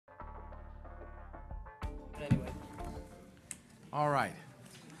All right.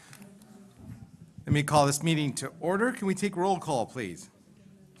 Let me call this meeting to order. Can we take roll call, please?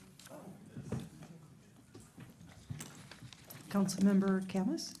 Councilmember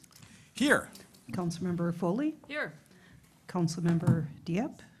Camus, Here. Councilmember Foley, Here. Councilmember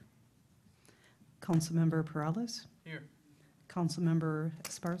Dieppe, Councilmember Perales, Here. Councilmember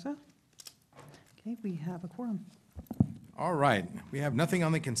Esparza. Okay, we have a quorum. All right. We have nothing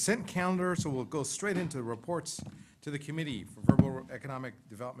on the consent calendar, so we'll go straight into reports to the Committee for Verbal Economic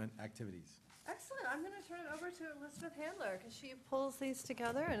Development Activities. Excellent. I'm going to turn it over to Elizabeth Handler because she pulls these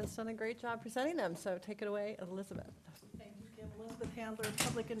together and has done a great job presenting them. So take it away, Elizabeth. Thank you, Kim. Elizabeth Handler,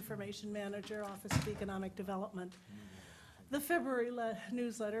 Public Information Manager, Office of Economic Development. The February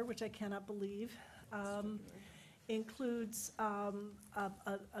newsletter, which I cannot believe, includes a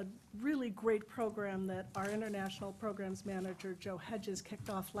really great program that our International Programs Manager, Joe Hedges, kicked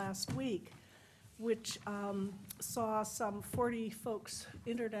off last week, which saw some 40 folks,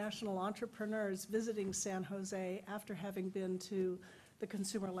 international entrepreneurs, visiting San Jose after having been to the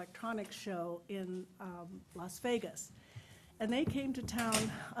Consumer Electronics Show in Las Vegas. And they came to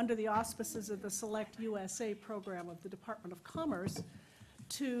town under the auspices of the Select USA program of the Department of Commerce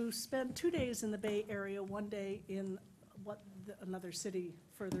to spend 2 days in the Bay Area, 1 day in another city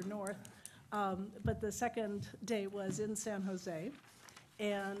further north. But the second day was in San Jose.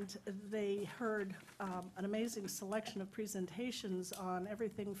 And they heard an amazing selection of presentations on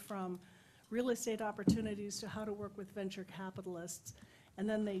everything from real estate opportunities to how to work with venture capitalists. And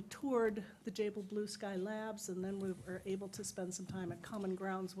then they toured the Jabil Blue Sky Labs, and then we were able to spend some time at Common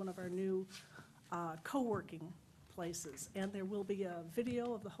Grounds, one of our new co-working places. And there will be a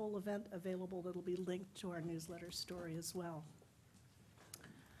video of the whole event available that'll be linked to our newsletter story as well.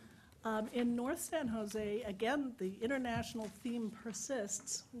 In North San Jose, again, the international theme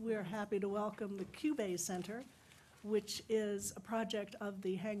persists. We're happy to welcome the Cubase Center, which is a project of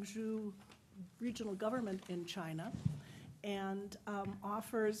the Hangzhou regional government in China, and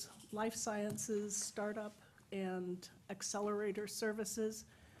offers life sciences, startup, and accelerator services.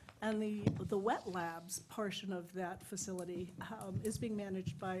 And the wet labs portion of that facility is being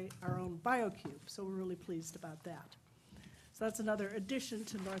managed by our own BioCube, so we're really pleased about that. So that's another addition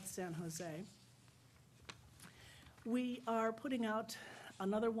to North San Jose. We are putting out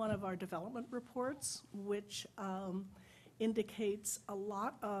another one of our development reports, which indicates a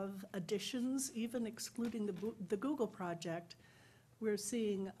lot of additions, even excluding the Google project. We're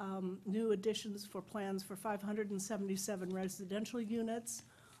seeing new additions for plans for 577 residential units,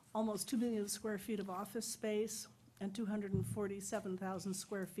 almost 2 million square feet of office space, and 247,000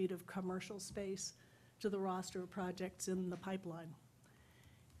 square feet of commercial space to the roster of projects in the pipeline.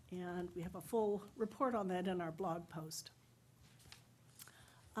 And we have a full report on that in our blog post.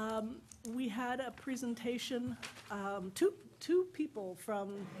 We had a presentation, two people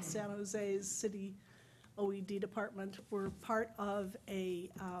from San Jose's city OED department were part of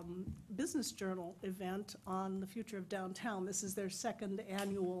a business journal event on the future of downtown. This is their second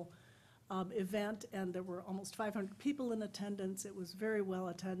annual event, and there were almost 500 people in attendance. It was very well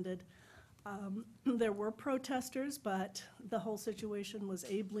attended. There were protesters, but the whole situation was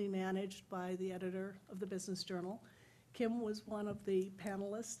ably managed by the editor of the Business Journal. Kim was one of the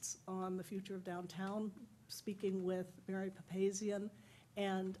panelists on the future of downtown, speaking with Mary Papazian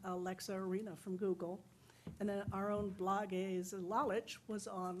and Alexa Arena from Google. And then our own Blages Lalich was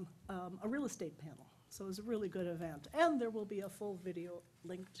on a real estate panel. So it was a really good event. And there will be a full video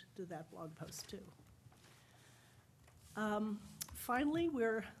linked to that blog post too. Finally,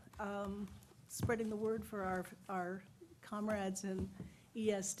 we're spreading the word for our comrades in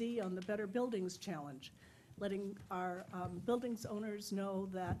ESD on the Better Buildings Challenge, letting our buildings owners know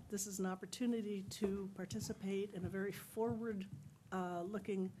that this is an opportunity to participate in a very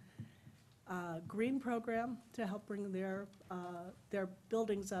forward-looking green program to help bring their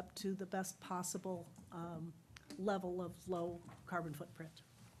buildings up to the best possible level of low carbon footprint.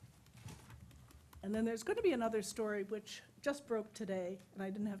 And then there's going to be another story which just broke today, and I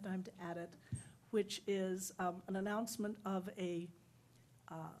didn't have time to add it, which is an announcement of a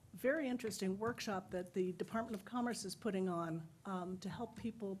very interesting workshop that the Department of Commerce is putting on to help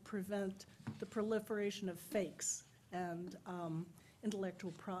people prevent the proliferation of fakes and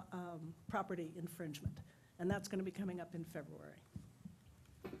intellectual property infringement. And that's going to be coming up in February.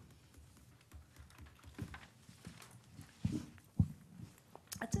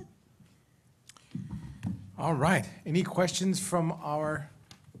 That's it. All right. Any questions from our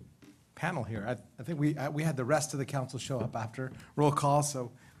panel here? I think we had the rest of the council show up after roll call,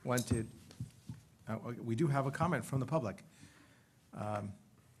 so wanted we do have a comment from the public.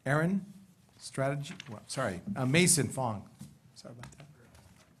 Aaron, strategy, Mason Fong, Sorry about that.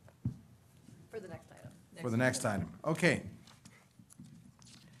 For the next item. For the next item. Okay.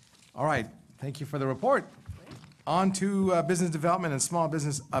 All right, thank you for the report. On to business development and small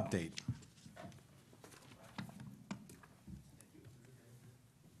business update.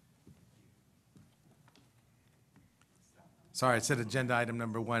 Sorry, it said agenda item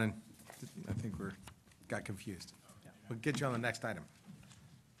number 1, and I think got confused. We'll get you on the next item.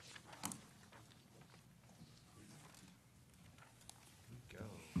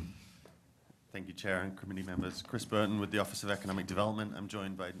 Thank you, Chair and committee members. Chris Burton with the Office of Economic Development. I'm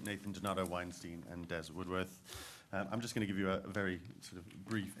joined by Nathan Donato Weinstein and Des Woodworth. I'm just going to give you a very sort of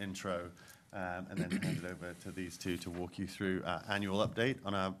brief intro and then hand it over to these two to walk you through our annual update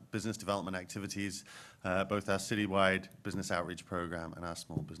on our business development activities, both our citywide business outreach program and our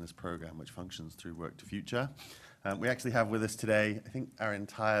small business program, which functions through Work to Future. We actually have with us today, I think our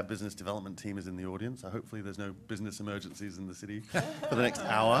entire business development team is in the audience, so hopefully there's no business emergencies in the city for the next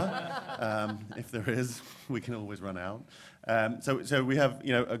hour. If there is, we can always run out. So we have,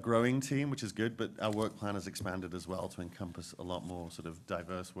 a growing team, which is good, but our work plan has expanded as well to encompass a lot more sort of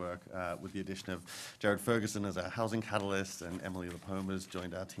diverse work, with the addition of Jared Ferguson as our housing catalyst, and Emily Lapoma's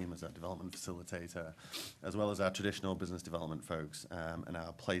joined our team as our development facilitator, as well as our traditional business development folks, and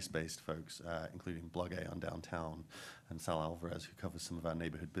our place-based folks, including Blog A on downtown, and Sal Alvarez, who covers some of our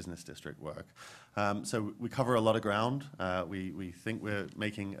neighborhood business district work. So we cover a lot of ground. We think we're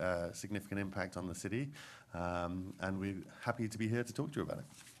making a significant impact on the city, and we're happy to be here to talk to you about it.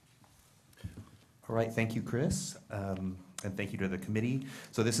 All right, thank you, Chris, and thank you to the committee.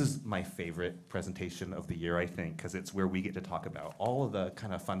 So this is my favorite presentation of the year, I think, because it's where we get to talk about all of the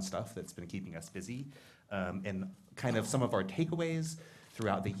kind of fun stuff that's been keeping us busy, and kind of some of our takeaways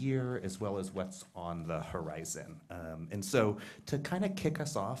throughout the year, as well as what's on the horizon. And so to kind of kick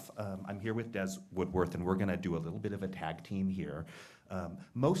us off, I'm here with Des Woodworth, and we're gonna do a little bit of a tag team here.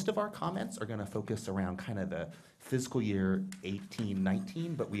 Most of our comments are gonna focus around kind of the fiscal year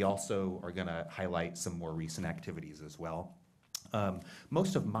 18-19, but we also are gonna highlight some more recent activities as well.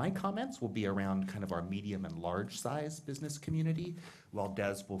 Most of my comments will be around kind of our medium and large size business community, while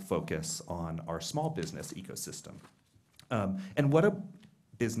Des will focus on our small business ecosystem. And what a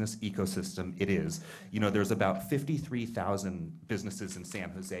business ecosystem it is. There's about 53,000 businesses in San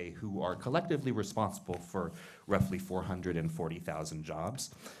Jose who are collectively responsible for roughly 440,000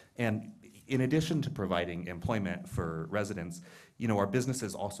 jobs. And in addition to providing employment for residents, our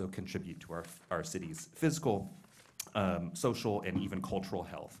businesses also contribute to our city's physical, social, and even cultural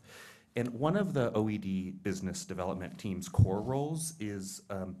health. And one of the OED business development team's core roles is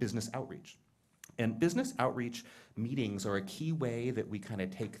business outreach. And business outreach meetings are a key way that we kind of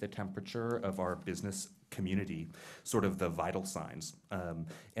take the temperature of our business community, sort of the vital signs.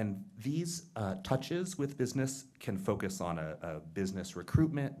 And these touches with business can focus on a business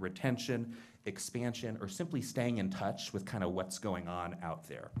recruitment, retention, expansion, or simply staying in touch with kind of what's going on out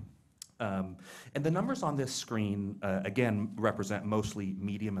there. And the numbers on this screen, again, represent mostly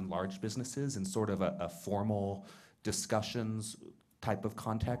medium and large businesses in sort of a formal discussions type of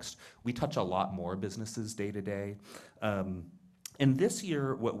context. We touch a lot more businesses day to day. And this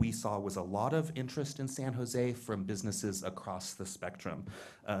year, what we saw was a lot of interest in San Jose from businesses across the spectrum,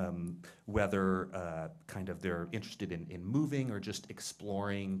 whether kind of they're interested in moving or just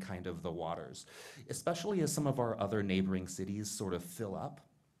exploring kind of the waters, especially as some of our other neighboring cities sort of fill up.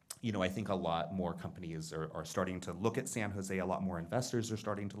 I think a lot more companies are starting to look at San Jose, a lot more investors are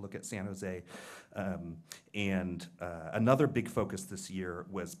starting to look at San Jose. And another big focus this year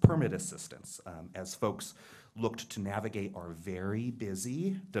was permit assistance, as folks looked to navigate our very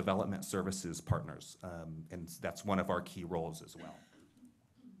busy development services partners. And that's one of our key roles as well.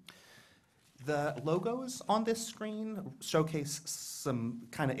 The logos on this screen showcase some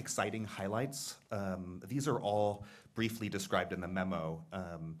kind of exciting highlights. These are all briefly described in the memo,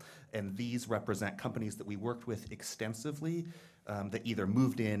 and these represent companies that we worked with extensively, that either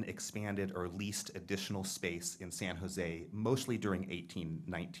moved in, expanded, or leased additional space in San Jose, mostly during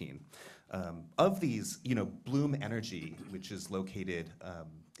 18-19. Of these, Bloom Energy, which is located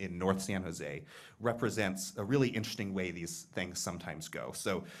in North San Jose, represents a really interesting way these things sometimes go.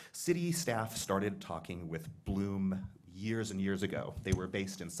 So city staff started talking with Bloom years and years ago. They were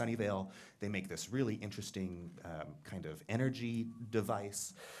based in Sunnyvale. They make this really interesting kind of energy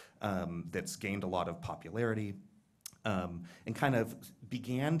device that's gained a lot of popularity, and kind of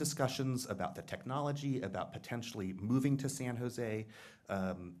began discussions about the technology, about potentially moving to San Jose,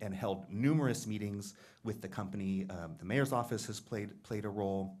 and held numerous meetings with the company. The mayor's office has played a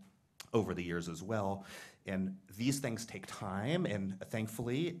role over the years as well. And these things take time, and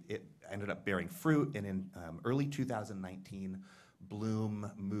thankfully, ended up bearing fruit, and in early 2019, Bloom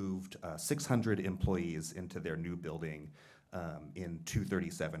moved 600 employees into their new building in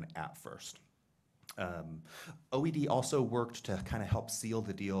 237 at First. OED also worked to kind of help seal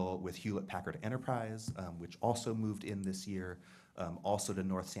the deal with Hewlett-Packard Enterprise, which also moved in this year, also to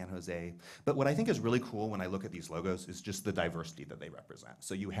North San Jose. But what I think is really cool when I look at these logos is just the diversity that they represent.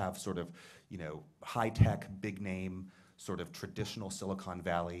 So you have sort of, high-tech, big-name, sort of traditional Silicon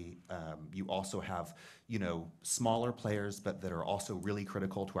Valley. You also have, smaller players, but that are also really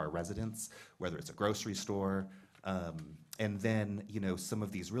critical to our residents, whether it's a grocery store, and then, some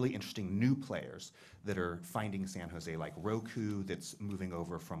of these really interesting new players that are finding San Jose, like Roku, that's moving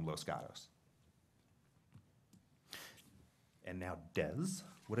over from Los Gatos. And now, Des,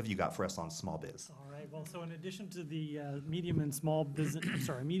 what have you got for us on small biz? All right, well, so in addition to the medium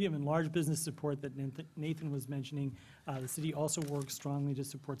and large business support that Nathan was mentioning, the city also works strongly to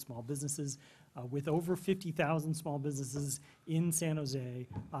support small businesses. With over 50,000 small businesses in San Jose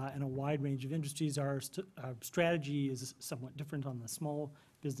and a wide range of industries, our strategy is somewhat different on the small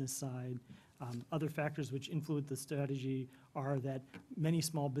business side. Other factors which influence the strategy are that many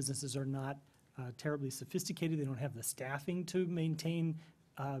small businesses are not terribly sophisticated. They don't have the staffing to maintain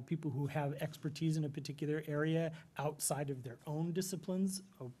people who have expertise in a particular area outside of their own disciplines,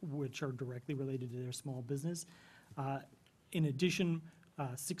 which are directly related to their small business. In addition,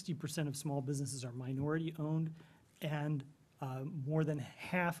 60% of small businesses are minority-owned, and more than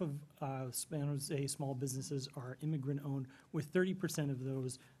half of San Jose small businesses are immigrant-owned, with 30% of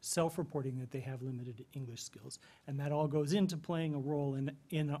those self-reporting that they have limited English skills. And that all goes into playing a role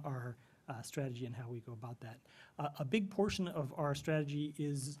in our strategy and how we go about that. A big portion of our strategy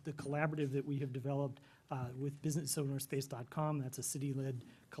is the collaborative that we have developed with businessownerspace.com. That's a city-led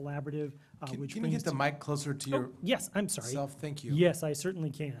collaborative, which Can you brings get the mic closer to your yes, I'm sorry. self? Thank you. Yes, I certainly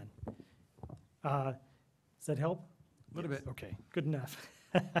can. Does that help? A little bit. Okay, good enough.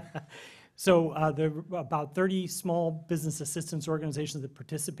 So there are about 30 small business assistance organizations that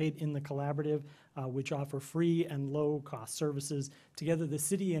participate in the collaborative, which offer free and low-cost services. Together, the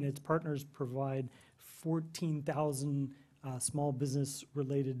city and its partners provide 14,000 small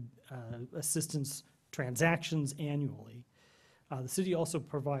business-related assistance transactions annually. The city also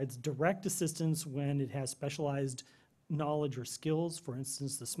provides direct assistance when it has specialized knowledge or skills. For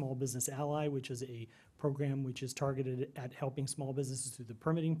instance, the Small Business Ally, which is a program which is targeted at helping small businesses through the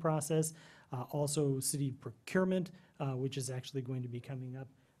permitting process. Also, city procurement, which is actually going to be coming up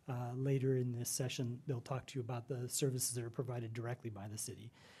later in this session. They'll talk to you about the services that are provided directly by the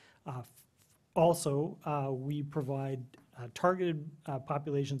city. Also, we provide targeted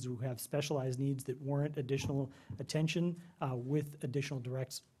populations who have specialized needs that warrant additional attention with additional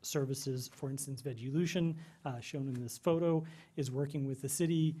direct services. For instance, Veggielution, shown in this photo, is working with the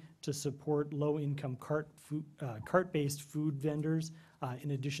city to support low-income cart-based food vendors.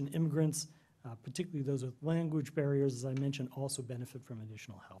 In addition, immigrants, particularly those with language barriers, as I mentioned, also benefit from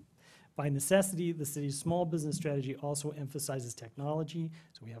additional help. By necessity, the city's small business strategy also emphasizes technology.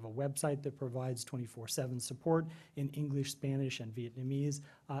 So we have a website that provides 24/7 support in English, Spanish, and Vietnamese,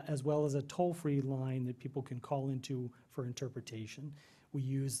 as well as a toll-free line that people can call into for interpretation. We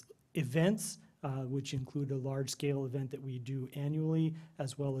use events, which include a large-scale event that we do annually,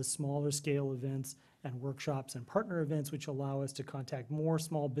 as well as smaller-scale events and workshops and partner events, which allow us to contact more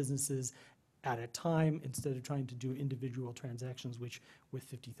small businesses at a time instead of trying to do individual transactions, which with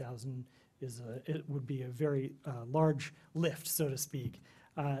 50,000 it would be a very large lift, so to speak.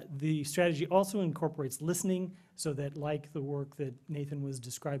 The strategy also incorporates listening, so that like the work that Nathan was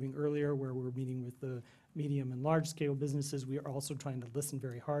describing earlier, where we're meeting with the medium and large scale businesses, we are also trying to listen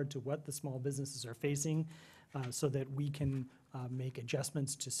very hard to what the small businesses are facing, so that we can make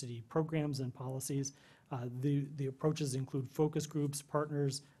adjustments to city programs and policies. The approaches include focus groups,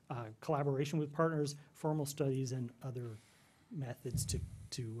 partners, collaboration with partners, formal studies, and other methods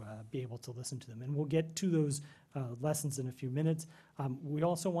to be able to listen to them. And we'll get to those lessons in a few minutes. We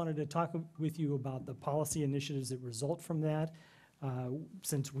also wanted to talk with you about the policy initiatives that result from that,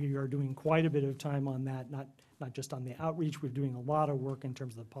 since we are doing quite a bit of time on that, not just on the outreach, we're doing a lot of work in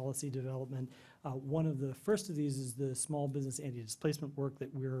terms of the policy development. One of the first of these is the small business anti-displacement work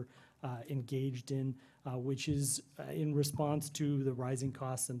that we're engaged in, which is in response to the rising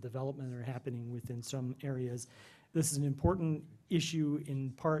costs and development that are happening within some areas. This is an important issue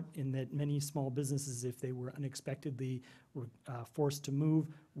in part in that many small businesses, if they were unexpectedly forced to move,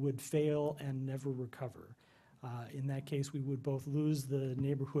 would fail and never recover. In that case, we would both lose the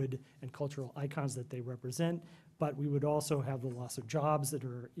neighborhood and cultural icons that they represent, but we would also have the loss of jobs that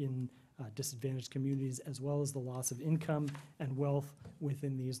are in disadvantaged communities, as well as the loss of income and wealth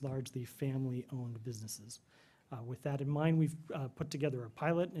within these largely family-owned businesses. With that in mind, we've put together a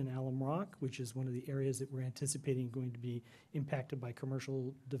pilot in Alum Rock, which is one of the areas that we're anticipating going to be impacted by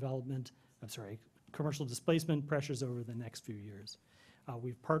commercial displacement pressures over the next few years.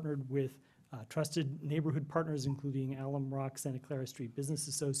 We've partnered with trusted neighborhood partners, including Alum Rock, Santa Clara Street Business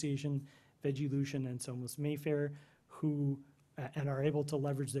Association, Veggielution, and Somos Mayfair, who and are able to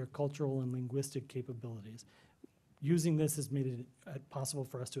leverage their cultural and linguistic capabilities. Using this has made it possible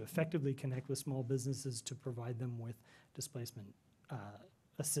for us to effectively connect with small businesses to provide them with displacement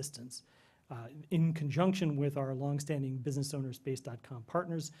assistance. In conjunction with our longstanding businessownerspace.com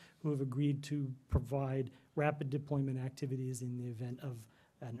partners who have agreed to provide rapid deployment activities in the event of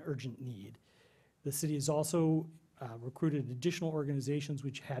an urgent need. The city has also recruited additional organizations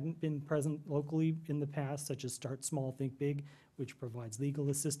which hadn't been present locally in the past, such as Start Small, Think Big, which provides legal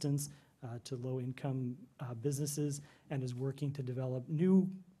assistance to low-income businesses and is working to develop new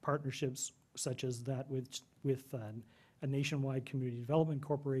partnerships such as that with a nationwide community development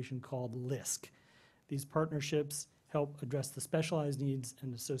corporation called LISC. These partnerships help address the specialized needs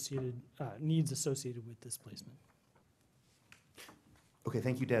and needs associated with displacement. Okay,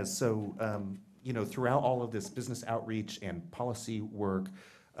 thank you, Des. So, throughout all of this business outreach and policy work,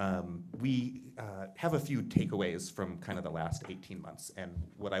 we have a few takeaways from kind of the last 18 months. And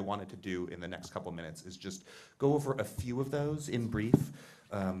what I wanted to do in the next couple minutes is just go over a few of those in brief.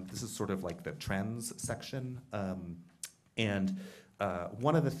 This is sort of like the trends section. And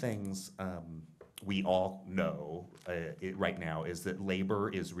one of the things we all know right now is that labor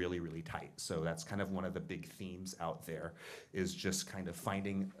is really, really tight. So that's kind of one of the big themes out there, is just kind of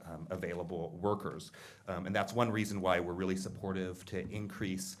finding available workers. And that's one reason why we're really supportive to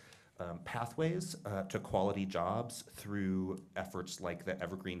increase pathways to quality jobs through efforts like the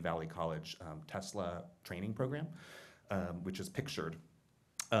Evergreen Valley College Tesla training program, which is pictured.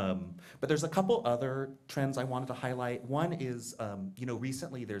 But there's a couple other trends I wanted to highlight. One is,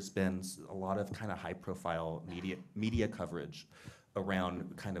 recently there's been a lot of kind of high-profile media coverage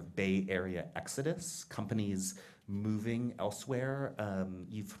around kind of Bay Area exodus, companies moving elsewhere.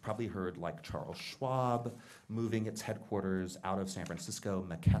 You've probably heard like Charles Schwab moving its headquarters out of San Francisco,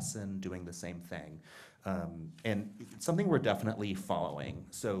 McKesson doing the same thing. And it's something we're definitely following.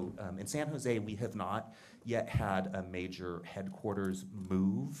 So in San Jose, we have not yet had a major headquarters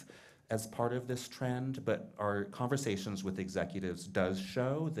move as part of this trend, but our conversations with executives does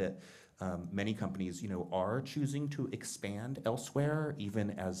show that many companies, are choosing to expand elsewhere, even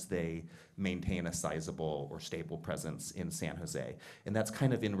as they maintain a sizable or stable presence in San Jose. And that's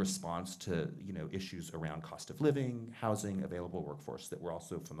kind of in response to, issues around cost of living, housing, available workforce that we're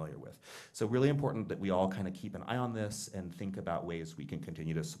also familiar with. So really important that we all kind of keep an eye on this and think about ways we can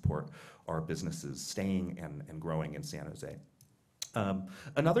continue to support our businesses staying and growing in San Jose.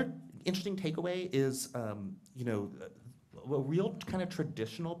 Another interesting takeaway is, a real kind of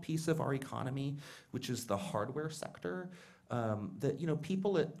traditional piece of our economy, which is the hardware sector, that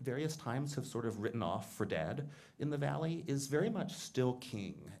people at various times have sort of written off for dead in the Valley, is very much still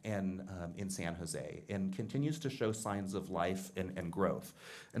king and in San Jose, and continues to show signs of life and growth.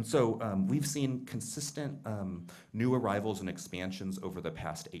 And so we've seen consistent new arrivals and expansions over the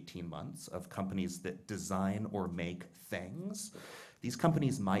past 18 months of companies that design or make things. These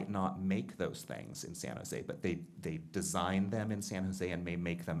companies might not make those things in San Jose, but they design them in San Jose and may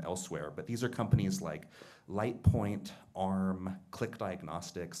make them elsewhere. But these are companies like LightPoint, ARM, Click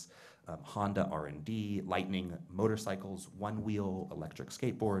Diagnostics, Honda R&D, Lightning Motorcycles, One Wheel Electric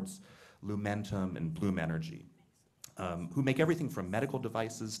Skateboards, Lumentum, and Bloom Energy, who make everything from medical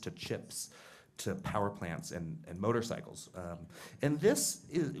devices to chips to power plants and motorcycles. And this,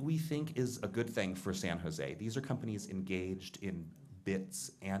 we think, is a good thing for San Jose. These are companies engaged in bits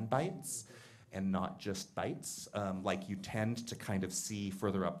and bytes, and not just bytes, like you tend to kind of see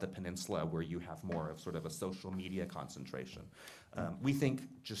further up the peninsula where you have more of sort of a social media concentration. We think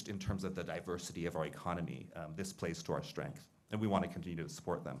just in terms of the diversity of our economy, this plays to our strength, and we want to continue to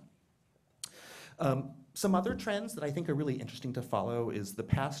support them. Some other trends that I think are really interesting to follow is the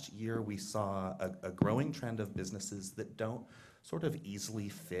past year we saw a growing trend of businesses that don't sort of easily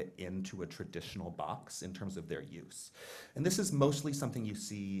fit into a traditional box in terms of their use. And this is mostly something you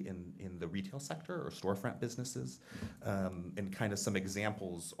see in the retail sector or storefront businesses. And kind of some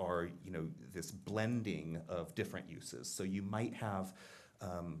examples are, this blending of different uses. So you might have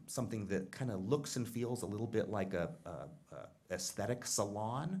something that kind of looks and feels a little bit like a aesthetic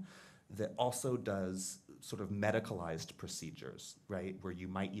salon that also does sort of medicalized procedures, right? Where you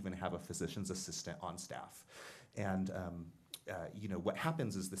might even have a physician's assistant on staff. And what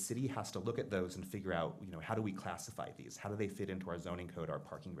happens is the city has to look at those and figure out, how do we classify these? How do they fit into our zoning code, our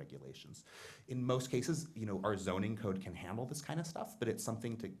parking regulations? In most cases, our zoning code can handle this kind of stuff, but it's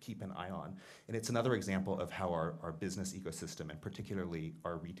something to keep an eye on. And it's another example of how our business ecosystem, and particularly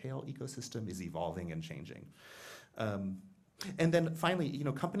our retail ecosystem, is evolving and changing. And then finally,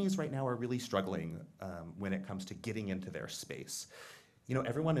 companies right now are really struggling when it comes to getting into their space.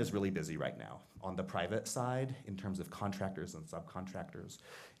 Everyone is really busy right now on the private side in terms of contractors and subcontractors,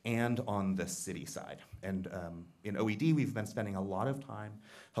 and on the city side. And in OED, we've been spending a lot of time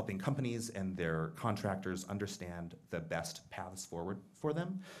helping companies and their contractors understand the best paths forward for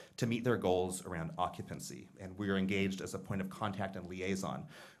them to meet their goals around occupancy. And we are engaged as a point of contact and liaison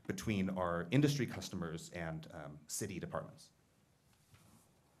between our industry customers and city departments.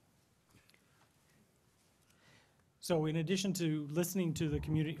 So in addition to listening to the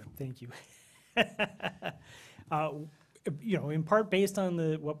community, thank you. In part based on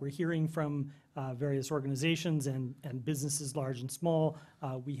what we're hearing from various organizations and businesses large and small,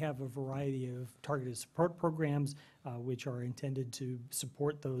 we have a variety of targeted support programs which are intended to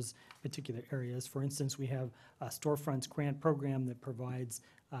support those particular areas. For instance, we have a storefronts grant program that provides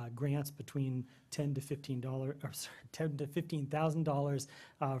grants between $10,000 to $15,000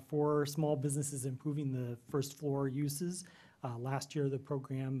 for small businesses improving the first floor uses. Last year, the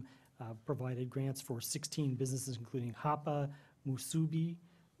program provided grants for 16 businesses, including Hapa, Musubi,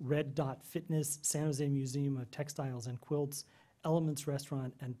 Red Dot Fitness, San Jose Museum of Textiles and Quilts, Elements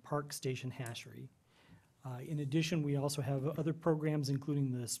Restaurant, and Park Station Hashery. In addition, we also have other programs,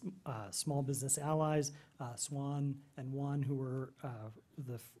 including the Small Business Allies, SWAN and WAN, who are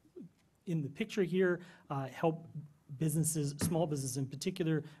in the picture here, help businesses, small businesses in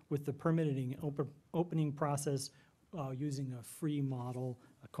particular, with the permitting opening process using a free model,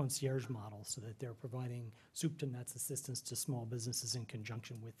 a concierge model, so that they're providing soup to nuts assistance to small businesses in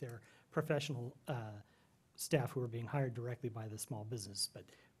conjunction with their professional staff who are being hired directly by the small business, but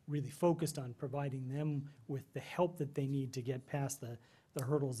really focused on providing them with the help that they need to get past the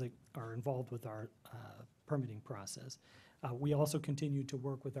hurdles that are involved with our permitting process. We also continue to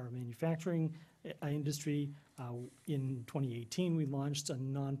work with our manufacturing industry. In 2018, we launched a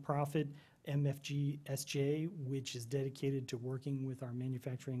nonprofit, MFG SJ, which is dedicated to working with our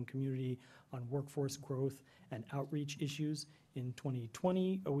manufacturing community on workforce growth and outreach issues. In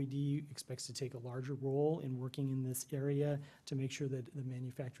 2020, OED expects to take a larger role in working in this area to make sure that the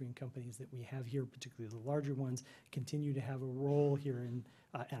manufacturing companies that we have here, particularly the larger ones, continue to have a role here and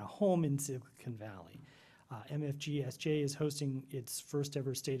a home in Silicon Valley. MFG SJ is hosting its first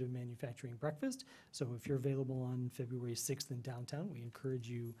ever State of Manufacturing breakfast. So if you're available on February 6th in downtown, we encourage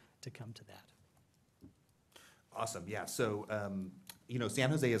you to come to that. Awesome, yeah. So, San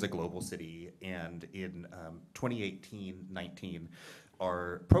Jose is a global city, and in 2018-19,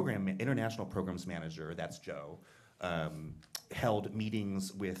 our international programs manager, that's Joe, held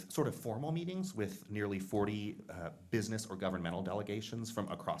meetings sort of formal meetings with nearly 40 business or governmental delegations from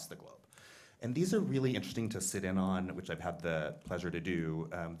across the globe. And these are really interesting to sit in on, which I've had the pleasure to do.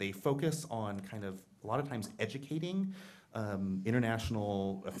 They focus on kind of, a lot of times, educating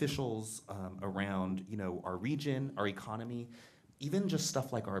international officials around, our region, our economy, even just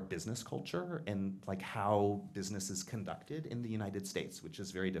stuff like our business culture and like how business is conducted in the United States, which is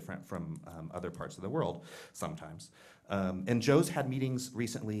very different from other parts of the world sometimes. And Joe's had meetings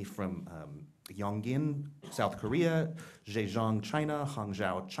recently from Yongin, South Korea, Zhejiang, China,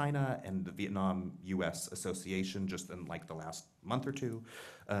 Hangzhou, China, and the Vietnam-US Association just in like the last month or two.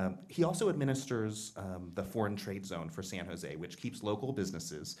 He also administers the Foreign Trade Zone for San Jose, which keeps local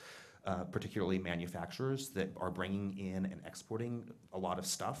businesses, particularly manufacturers that are bringing in and exporting a lot of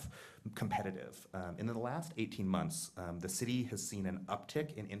stuff, competitive. And in the last 18 months, the city has seen an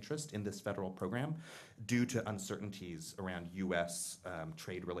uptick in interest in this federal program due to uncertainties around US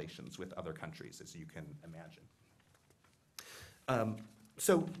trade relations with other countries, as you can imagine.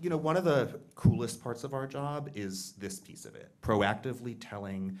 So, one of the coolest parts of our job is this piece of it, proactively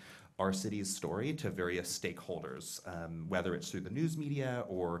telling our city's story to various stakeholders, whether it's through the news media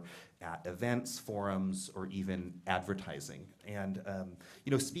or at events, forums, or even advertising. And,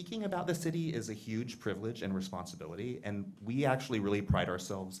 speaking about the city is a huge privilege and responsibility, and we actually really pride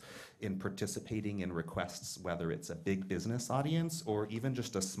ourselves in participating in requests, whether it's a big business audience or even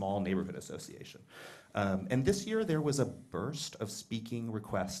just a small neighborhood association. And this year there was a burst of speaking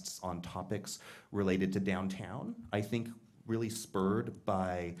requests on topics related to downtown, I think really spurred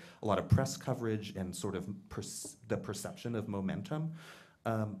by a lot of press coverage and sort of the perception of momentum.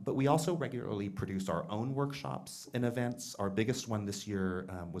 But we also regularly produce our own workshops and events. Our biggest one this year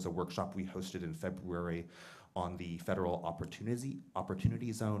was a workshop we hosted in February on the federal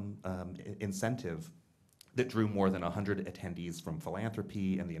opportunity zone incentive that drew more than 100 attendees from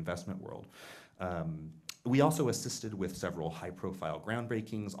philanthropy and the investment world. We also assisted with several high-profile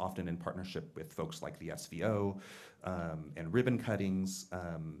groundbreakings, often in partnership with folks like the SVO, and ribbon cuttings.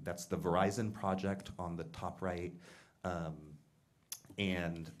 That's the Verizon project on the top right.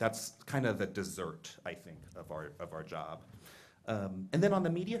 And that's kind of the dessert, I think, of our job. And then on the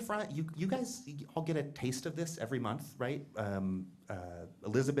media front, you guys all get a taste of this every month, right?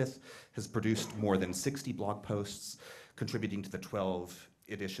 Elizabeth has produced more than 60 blog posts contributing to the 12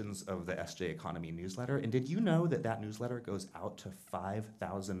 editions of the SJ Economy newsletter. And did you know that that newsletter goes out to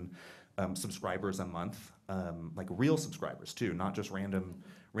 5,000 subscribers a month? Like real subscribers too, not just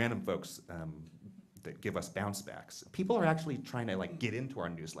random folks that give us bounce backs. People are actually trying to like get into our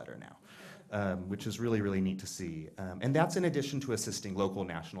newsletter now, which is really, really neat to see. And that's in addition to assisting local,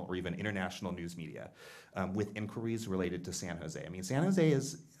 national, or even international news media with inquiries related to San Jose. I mean, San Jose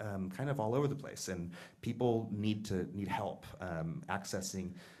is kind of all over the place, and people need help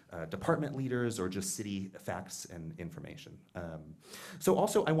accessing department leaders or just city facts and information. So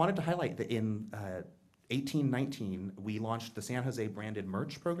also, I wanted to highlight that in 1819, we launched the San Jose branded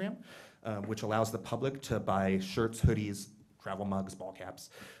merch program, which allows the public to buy shirts, hoodies, travel mugs, ball caps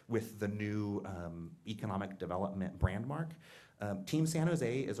with the new economic development brand mark. Team San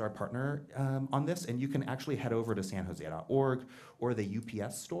Jose is our partner on this, and you can actually head over to sanjose.org or the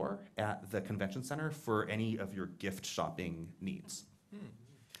UPS store at the convention center for any of your gift shopping needs.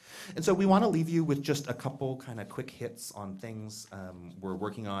 And so we want to leave you with just a couple kind of quick hits on things we're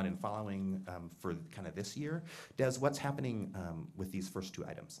working on and following for kind of this year. Des, what's happening with these first two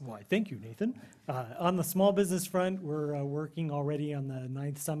items? Why, thank you, Nathan. On the small business front, we're working already on the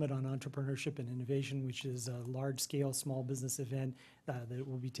 9th Summit on Entrepreneurship and Innovation, which is a large-scale small business event that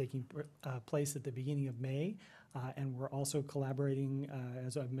will be taking place at the beginning of May. And we're also collaborating,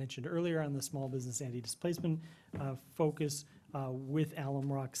 as I've mentioned earlier, on the small business anti-displacement focus with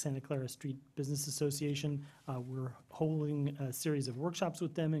Alum Rock Santa Clara Street Business Association. We're holding a series of workshops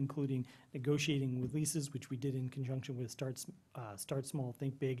with them, including negotiating with leases, which we did in conjunction with Start Small,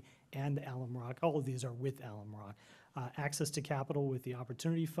 Think Big, and Alum Rock. All of these are with Alum Rock. Access to capital with the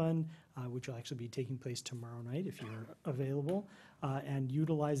Opportunity Fund, which will actually be taking place tomorrow night if you're available, and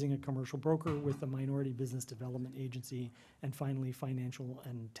utilizing a commercial broker with the Minority Business Development Agency, and finally financial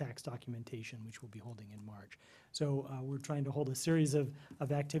and tax documentation, which we'll be holding in March. So we're trying to hold a series of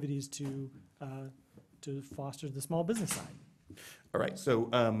activities to foster the small business side. All right, so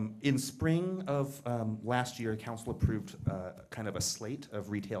in spring of last year, council approved kind of a slate of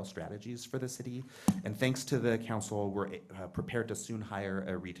retail strategies for the city. And thanks to the council, we're prepared to soon hire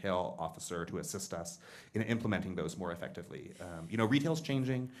a retail officer to assist us in implementing those more effectively. You know, retail's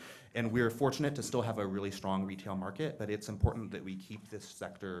changing, and we're fortunate to still have a really strong retail market, but it's important that we keep this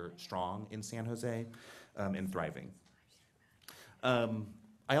sector strong in San Jose and thriving.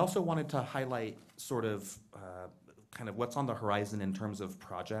 I also wanted to highlight sort of kind of what's on the horizon in terms of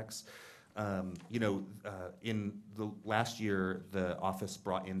projects. You know, in the last year, the office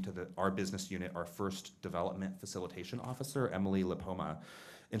brought into our business unit our first development facilitation officer, Emily Lipoma.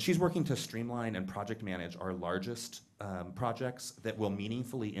 And she's working to streamline and project manage our largest projects that will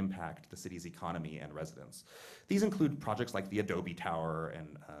meaningfully impact the city's economy and residents. These include projects like the Adobe Tower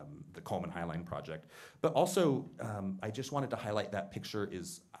and the Coleman Highline project. But also, I just wanted to highlight that picture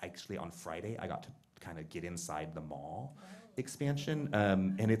is actually on Friday. I got to kind of get inside the mall expansion,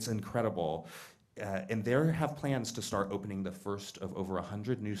 and it's incredible. And they have plans to start opening the first of over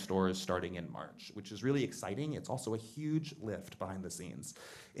 100 new stores starting in March, which is really exciting. It's also a huge lift behind the scenes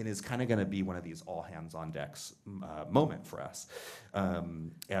and is kind of going to be one of these all hands on decks moment for us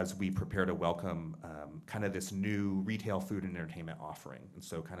as we prepare to welcome kind of this new retail food and entertainment offering. And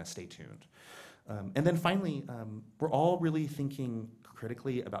so kind of stay tuned. And then finally, we're all really thinking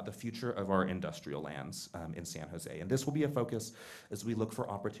critically about the future of our industrial lands in San Jose. And this will be a focus as we look for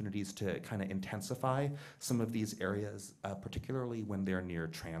opportunities to kind of intensify some of these areas, particularly when they're near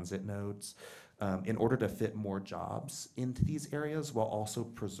transit nodes, in order to fit more jobs into these areas while also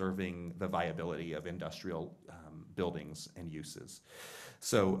preserving the viability of industrial buildings and uses.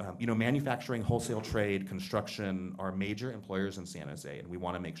 So, you know, manufacturing, wholesale trade, construction are major employers in San Jose, and we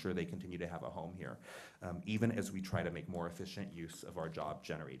want to make sure they continue to have a home here, even as we try to make more efficient use of our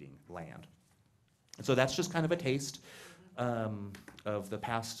job-generating land. And so that's just kind of a taste of the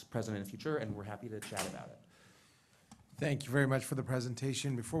past, present, and future, and we're happy to chat about it. Thank you very much for the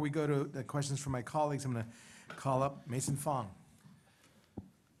presentation. Before we go to the questions from my colleagues, I'm going to call up Mason Fong.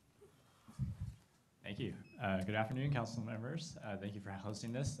 Thank you. Good afternoon, council members. Thank you for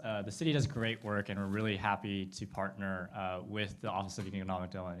hosting this. The city does great work, and we're really happy to partner with the Office of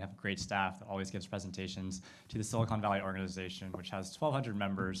Economic Development. We have great staff that always gives presentations to the Silicon Valley organization, which has 1,200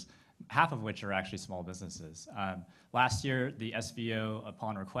 members, half of which are actually small businesses. Last year, the SVO,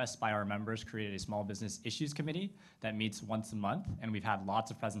 upon request by our members, created a small business issues committee that meets once a month, and we've had lots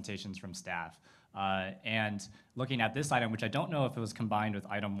of presentations from staff. And looking at this item, which I don't know if it was combined with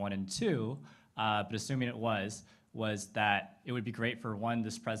item 1 and 2, but assuming it was that it would be great for one,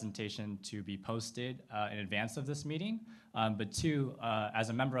 this presentation to be posted in advance of this meeting, but two, as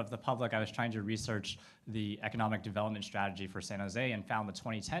a member of the public, I was trying to research the economic development strategy for San Jose and found the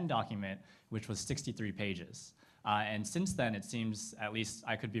 2010 document, which was 63 pages. And since then, it seems, at least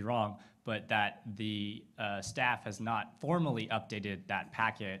I could be wrong, but that the staff has not formally updated that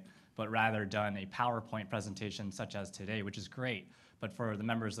packet, but rather done a PowerPoint presentation such as today, which is great. But for the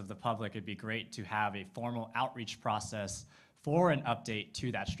members of the public, it'd be great to have a formal outreach process for an update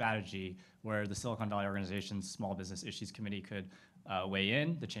to that strategy where the Silicon Valley Organization's Small Business Issues Committee could weigh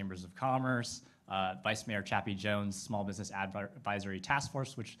in, the Chambers of Commerce, Vice Mayor Chappie Jones' Small Business Advisory Task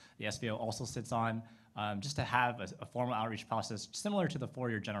Force, which the SVO also sits on, just to have a formal outreach process similar to the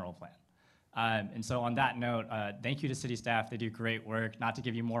 4-year general plan. And so on that note, thank you to city staff. They do great work. Not to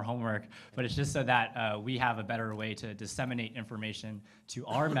give you more homework, but it's just so that we have a better way to disseminate information to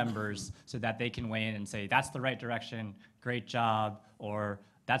our members so that they can weigh in and say, that's the right direction, great job, or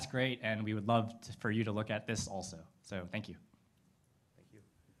that's great, and we would love for you to look at this also. So thank you. Thank you.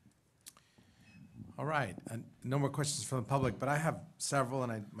 All right, and no more questions from the public, but I have several,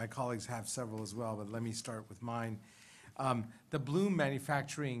 and my colleagues have several as well, but let me start with mine. The Bloom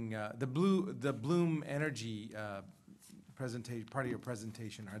manufacturing, the Bloom Energy presentation, part of your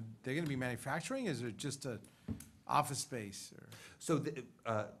presentation, are they going to be manufacturing? Is it just a office space? Or? So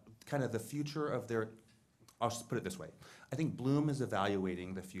kind of the future of their, I'll just put it this way. I think Bloom is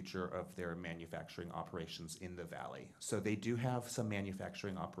evaluating the future of their manufacturing operations in the Valley. So they do have some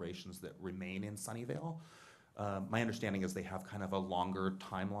manufacturing operations that remain in Sunnyvale. My understanding is they have kind of a longer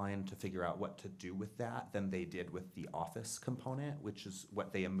timeline to figure out what to do with that than they did with the office component, which is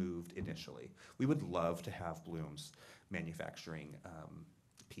what they moved initially. We would love to have Bloom's manufacturing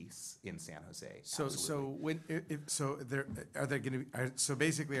piece in San Jose. So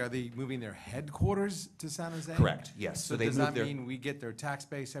basically, are they moving their headquarters to San Jose? Correct. Yes. So they does moved that their, mean we get their tax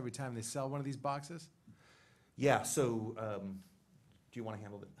base every time they sell one of these boxes? Yeah. So. Do you want to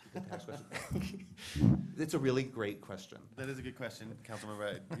handle the tax question? It's a really great question. That is a good question,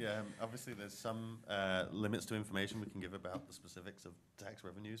 Councilmember. Yeah, obviously there's some limits to information we can give about the specifics of tax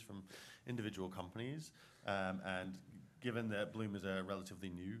revenues from individual companies. And given that Bloom is a relatively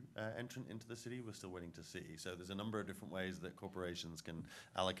new entrant into the city, we're still waiting to see. So there's a number of different ways that corporations can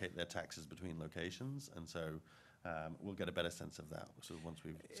allocate their taxes between locations. And so we'll get a better sense of that once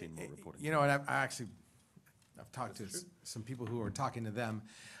we've seen more reporting. You know, and I've talked to some people who are talking to them.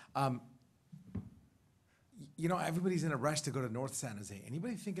 You know, everybody's in a rush to go to North San Jose.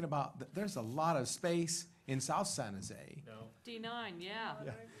 Anybody thinking about, there's a lot of space in South San Jose. No. D9, yeah.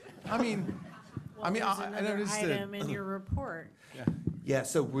 I mean, Well, I mean, there's I another noticed that- item in your report. Yeah,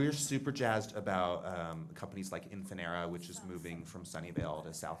 so we're super jazzed about companies like Infinera, which is moving from Sunnyvale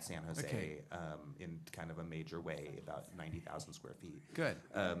to South San Jose Okay. In kind of a major way, about 90,000 square feet. Good.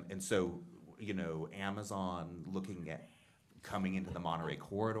 And so, you know, Amazon looking at coming into the Monterey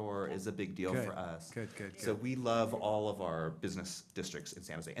corridor is a big deal Good, for us. good. So we love all of our business districts in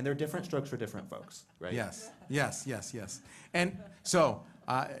San Jose, and they're different strokes for different folks, right? Yes. And so,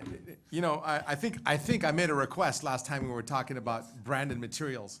 you know, I think I made a request last time we were talking about branded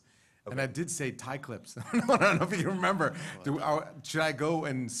materials. And I did say tie clips. I don't know if you remember. Should I go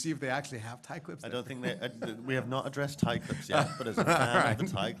and see if they actually have tie clips? I there? don't think we have not addressed tie clips yet, but as a fan of the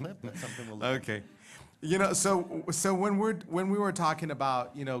tie clip, that's something we'll look Okay. You know, so when we were talking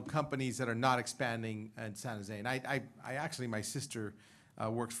about, you know, companies that are not expanding in San Jose, and I actually, my sister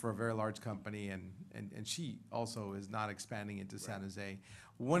works for a very large company, and she also is not expanding into San Jose.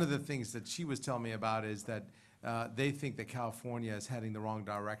 One of the things that she was telling me about is that they think that California is heading the wrong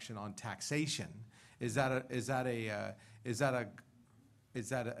direction on taxation. Is that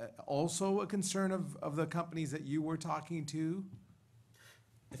also a concern of the companies that you were talking to?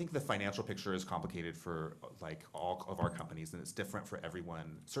 I think the financial picture is complicated for like all of our companies, and it's different for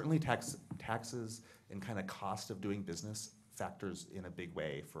everyone. Certainly taxes and kind of cost of doing business factors in a big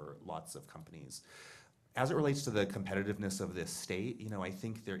way for lots of companies. As it relates to the competitiveness of this state, you know, I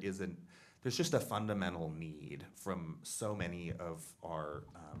think there's just a fundamental need from so many of our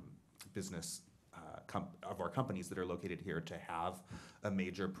business of our companies that are located here to have a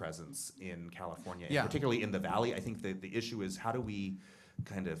major presence in California, and Yeah. particularly in the Valley. I think that the issue is how do we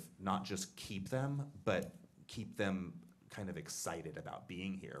kind of not just keep them, but keep them kind of excited about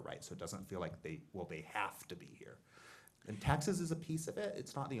being here, right? So it doesn't feel like they have to be here. And taxes is a piece of it.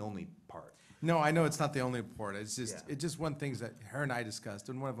 It's not the only part. No, I know it's not the only part. It's just, Yeah. it's just one things that her and I discussed,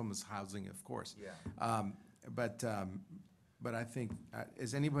 and one of them was housing, of course. Yeah. But I think,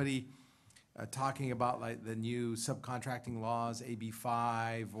 is anybody talking about like the new subcontracting laws, AB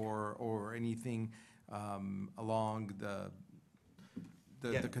 5, or anything along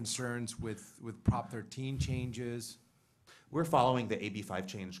Yeah. the concerns with Prop 13 changes? We're following the AB 5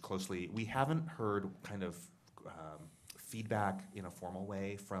 change closely. We haven't heard kind of feedback in a formal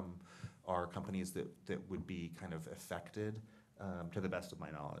way from our companies that would be kind of affected, to the best of my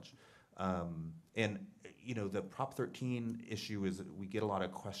knowledge. And, you know, the Prop 13 issue is that we get a lot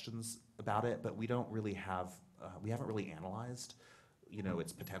of questions about it, but we don't really have, we haven't really analyzed, you know,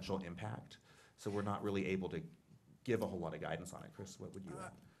 its potential impact. So we're not really able to give a whole lot of guidance on it. Chris, what would you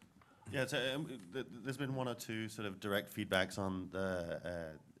add? Yeah, so there's been one or two sort of direct feedbacks on the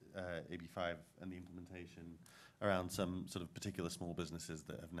AB5 and the implementation around some sort of particular small businesses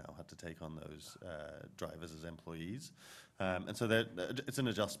that have now had to take on those drivers as employees. And so it's an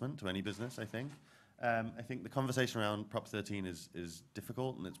adjustment to any business, I think. I think the conversation around Prop 13 is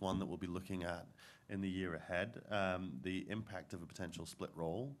difficult, and it's one that we'll be looking at in the year ahead. The impact of a potential split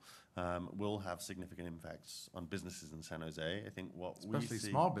role will have significant impacts on businesses in San Jose. I think what we see... Especially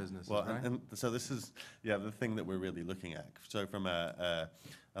small businesses, well, right? and so this is, yeah, the thing that we're really looking at. So from a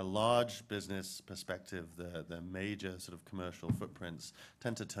large business perspective, the major sort of commercial footprints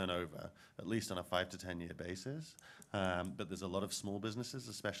tend to turn over, at least on a 5 to 10 year basis. But there's a lot of small businesses,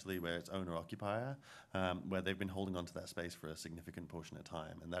 especially where it's owner-occupier, where they've been holding onto that space for a significant portion of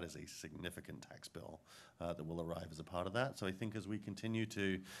time, and that is a significant tax bill that will arrive as a part of that. So I think as we continue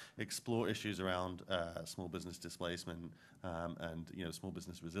to explore issues around small business displacement and small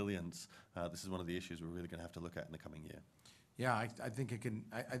business resilience, this is one of the issues we're really going to have to look at in the coming year. Yeah, I think it can,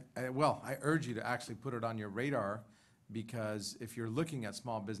 I urge you to actually put it on your radar, because if you're looking at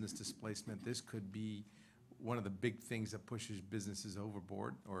small business displacement, this could be one of the big things that pushes businesses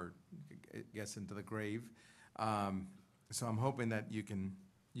overboard, or I guess into the grave. So I'm hoping that you can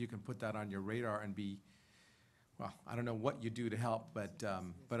put that on your radar and be, well, I don't know what you do to help, but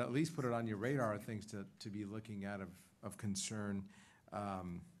at least put it on your radar of things to be looking at of concern.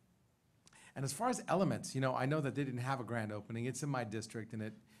 And as far as Elements, I know that they didn't have a grand opening. It's in my district, and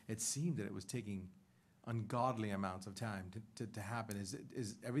it seemed that it was taking ungodly amounts of time to happen.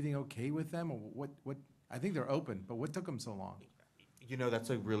 Is everything okay with them, or what? I think they're open, but what took them so long? That's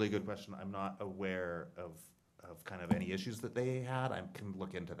a really good question. I'm not aware of kind of any issues that they had. I can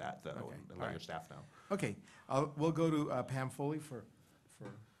look into that, though, Okay, and all let right. your staff know. Okay, we'll go to Pam Foley for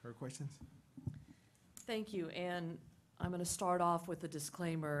her questions. Thank you, and I'm going to start off with a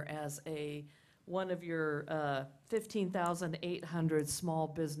disclaimer as one of your 15,800 small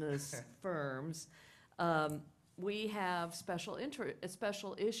business firms. We have special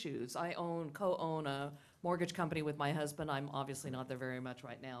issues. I co-own a mortgage company with my husband. I'm obviously not there very much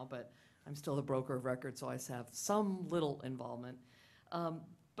right now, but I'm still the broker of record, so I have some little involvement.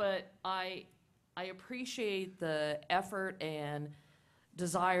 But I appreciate the effort and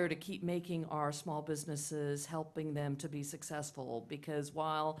desire to keep making our small businesses, helping them to be successful, because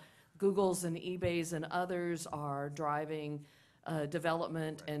while Google's and eBay's and others are driving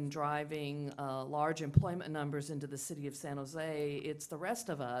development and driving large employment numbers into the city of San Jose, it's the rest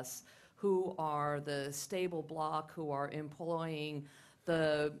of us who are the stable block, who are employing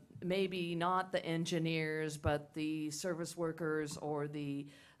maybe not the engineers, but the service workers or the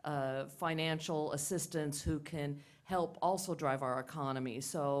financial assistants who can help also drive our economy.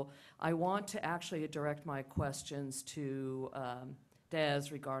 So I want to actually direct my questions to Des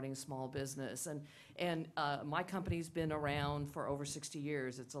regarding small business. And my company's been around for over 60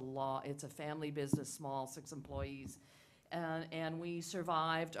 years. It's a family business, small, 6 employees. And we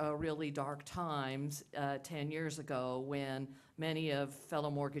survived really dark times 10 years ago when many of fellow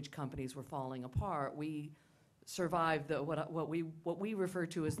mortgage companies were falling apart. We survived what we refer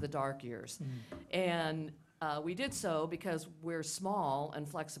to as the dark years. Mm-hmm. And we did so because we're small and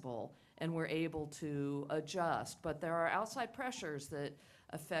flexible, and we're able to adjust. But there are outside pressures that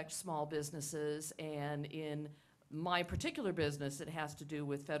affect small businesses, and in my particular business, it has to do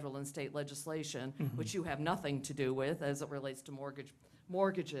with federal and state legislation, mm-hmm. which you have nothing to do with as it relates to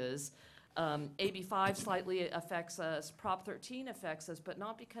mortgages. AB 5 slightly affects us, Prop 13 affects us, but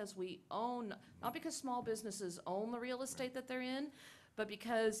not because small businesses own the real estate that they're in, But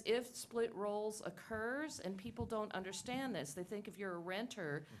because if split rolls occurs, and people don't understand this, they think if you're a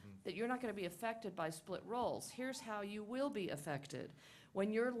renter, that you're not gonna be affected by split rolls. Here's how you will be affected.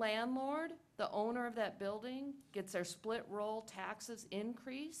 When your landlord, the owner of that building, gets their split roll taxes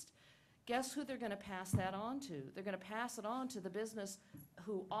increased, guess who they're gonna pass that on to? They're gonna pass it on to the business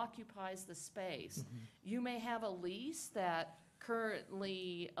who occupies the space. You may have a lease that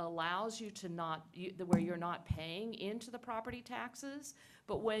currently allows you to not, where you're not paying into the property taxes,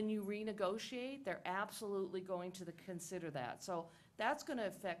 but when you renegotiate, they're absolutely going to consider that. So that's gonna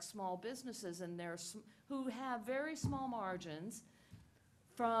affect small businesses and who have very small margins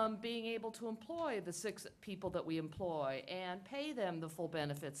from being able to employ the 6 people that we employ and pay them the full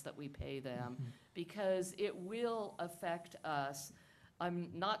benefits that we pay them, because it will affect us.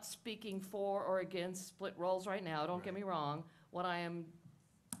 I'm not speaking for or against split rolls right now, don't get me wrong. What I am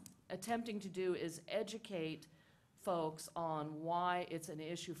attempting to do is educate folks on why it's an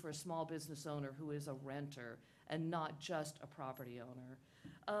issue for a small business owner who is a renter and not just a property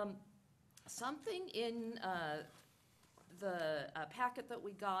owner. Something in the packet that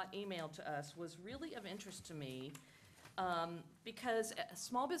we got emailed to us was really of interest to me, because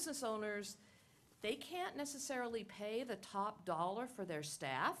small business owners, they can't necessarily pay the top dollar for their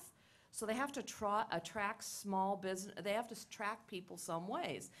staff. So they have to attract small business, they have to attract people some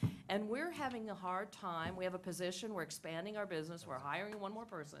ways. And we're having a hard time, we have a position, we're expanding our business, we're hiring one more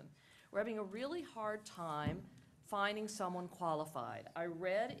person. We're having a really hard time finding someone qualified. I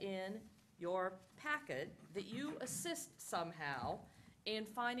read in your packet that you assist somehow in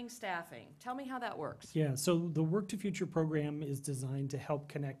finding staffing. Tell me how that works. Yeah, so the Work to Future program is designed to help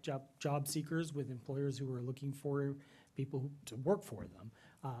connect job seekers with employers who are looking for people to work for them.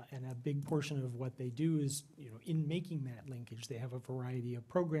 And a big portion of what they do is, in making that linkage, they have a variety of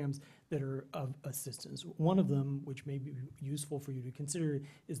programs that are of assistance. One of them, which may be useful for you to consider,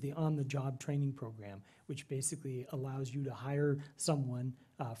 is the on-the-job training program, which basically allows you to hire someone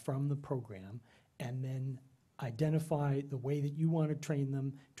from the program and then identify the way that you want to train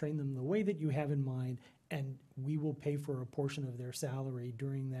them the way that you have in mind, and we will pay for a portion of their salary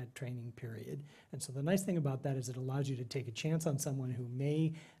during that training period. And so the nice thing about that is it allows you to take a chance on someone who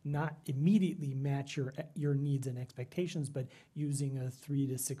may not immediately match your needs and expectations, but using a 3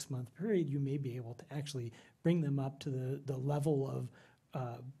 to 6 month period, you may be able to actually bring them up to the level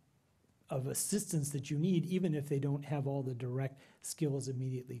of assistance that you need, even if they don't have all the direct skills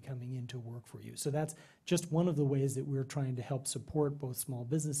immediately coming in to work for you. So that's just one of the ways that we're trying to help support both small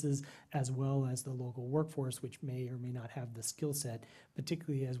businesses as well as the local workforce, which may or may not have the skill set,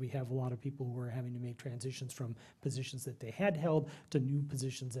 particularly as we have a lot of people who are having to make transitions from positions that they had held to new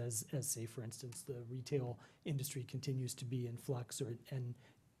positions as say, for instance, the retail industry continues to be in flux and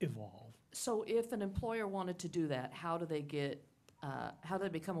evolve. So if an employer wanted to do that, how do they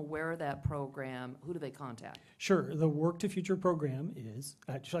become aware of that program? Who do they contact? Sure. The Work to Future program is,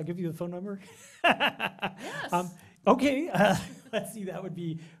 shall I give you the phone number? Yes. Okay. Let's see, that would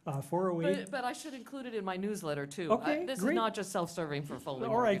be 408. But I should include it in my newsletter, too. Okay, This is great. not just self-serving for Foley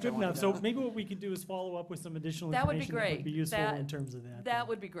All right, Mortgage, I good want enough. to So know. maybe what we could do is follow up with some additional That would be information that would great. be useful That- in terms of that. That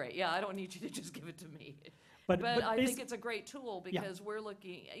would be great. Yeah, I don't need you to just give it to me. But But I think basi- it's a great tool Yeah. because we're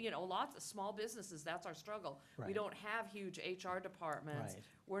looking, lots of small businesses, that's our struggle. We Right. don't have huge HR departments. Right.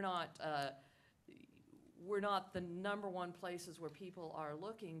 We're not the number one places where people are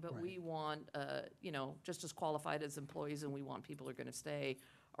looking, but we want, just as qualified as employees, and we want people who are gonna stay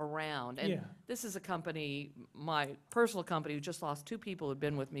around. And Yeah. this is a company, my personal company, who just lost 2 people who'd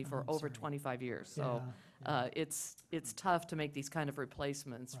been with me for I'm over sorry. 25 years. So Yeah, it's tough to make these kind of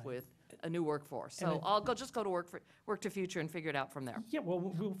replacements Right. with a new workforce. And So it- I'll just go to Work to Future and figure it out from there. Yeah, well,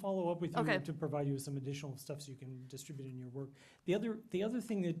 we'll follow up with you Okay. to provide you with some additional stuff so you can distribute in your work. The other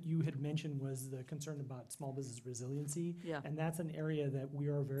thing that you had mentioned was the concern about small business resiliency. Yeah. And that's an area that we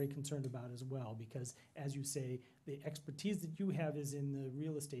are very concerned about as well, because as you say, the expertise that you have is in the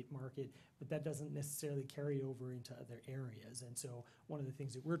real estate market, but that doesn't necessarily carry over into other areas. And so one of the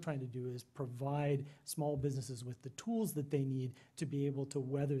things that we're trying to do is provide small businesses with the tools that they need to be able to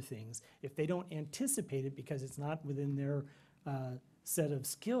weather things. If they don't anticipate it because it's not within their set of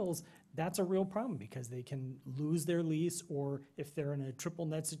skills, that's a real problem because they can lose their lease, or if they're in a triple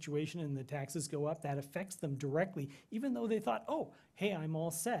net situation and the taxes go up, that affects them directly, even though they thought, oh, hey, I'm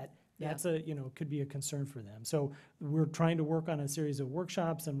all set. Yeah. That's could be a concern for them. So we're trying to work on a series of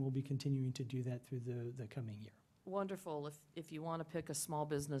workshops, and we'll be continuing to do that through the coming year. Wonderful. If you want to pick a small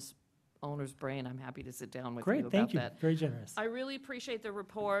business owner's brain, I'm happy to sit down with you Great, about thank you. that. Very generous. I really appreciate the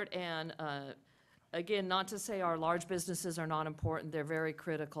report, and again, not to say our large businesses are not important, they're very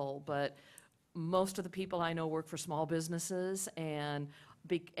critical, but most of the people I know work for small businesses, and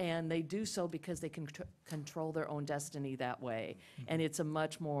they do so because they can control their own destiny that way. And it's a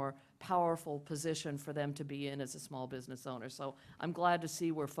much more powerful position for them to be in as a small business owner. So I'm glad to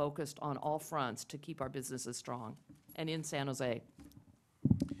see we're focused on all fronts to keep our businesses strong and in San Jose.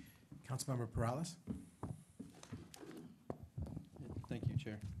 Councilmember Perales? Thank you,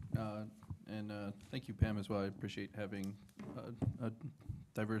 Chair. And thank you, Pam, as well. I appreciate having a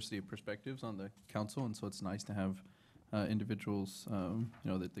diversity of perspectives on the council, and so it's nice to have individuals,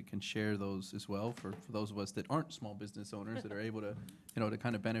 that can share those as well for those of us that aren't small business owners that are able to, to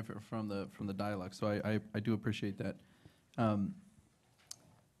kind of benefit from the dialogue. So I do appreciate that.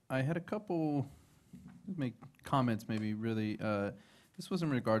 I had a couple comments, maybe really. This was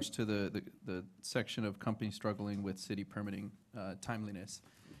in regards to the section of companies struggling with city permitting timeliness.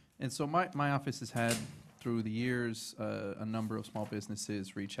 And so my office has had, through the years, a number of small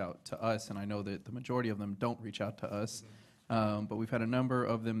businesses reach out to us, and I know that the majority of them don't reach out to us, but we've had a number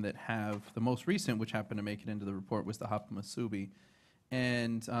of them that have. The most recent, which happened to make it into the report, was the Hapamasubi,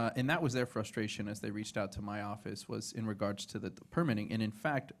 and that was their frustration as they reached out to my office, was in regards to the permitting. And in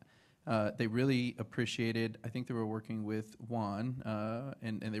fact, they really appreciated, I think they were working with Juan,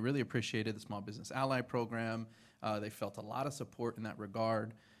 and they really appreciated the Small Business Ally Program. They felt a lot of support in that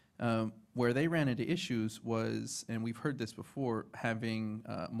regard. Where they ran into issues was, and we've heard this before, having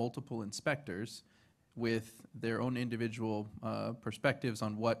multiple inspectors with their own individual perspectives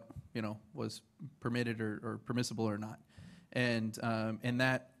on what was permitted or permissible or not, and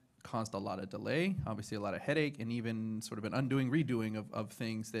that caused a lot of delay, obviously a lot of headache, and even sort of an undoing, redoing of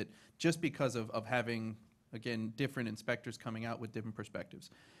things that just because of having, again, different inspectors coming out with different perspectives,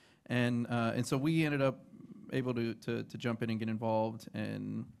 and so we ended up able to jump in and get involved,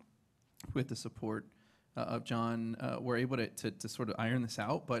 and with the support of John, we're able to sort of iron this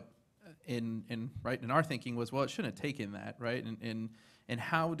out. But in our thinking was, well, it shouldn't have taken that, right? And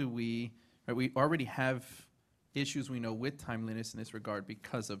how do we, right? We already have issues we know with timeliness in this regard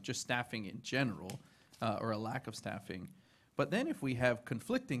because of just staffing in general, or a lack of staffing. But then if we have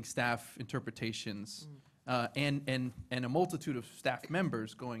conflicting staff interpretations, and a multitude of staff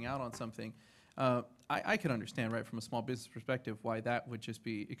members going out on something, I can understand, right, from a small business perspective, why that would just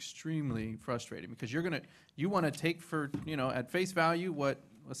be extremely frustrating, because you want to take for, at face value what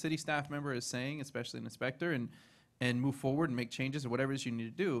a city staff member is saying, especially an inspector, and move forward and make changes or whatever it is you need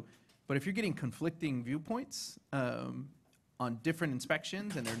to do. But if you're getting conflicting viewpoints on different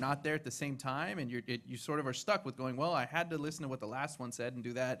inspections and they're not there at the same time, and you sort of are stuck with going, well, I had to listen to what the last one said and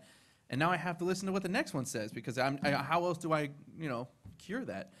do that, and now I have to listen to what the next one says, because how else do I, cure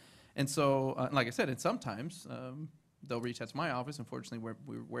that? And so, like I said, and sometimes they'll reach out to my office. Unfortunately,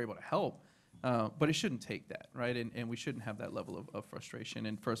 we're able to help, but it shouldn't take that, right? And we shouldn't have that level of frustration.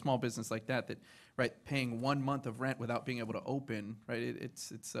 And for a small business like that, right, paying 1 month of rent without being able to open, right,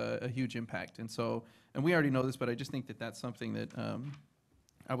 it's a huge impact. And so, and we already know this, but I just think that that's something that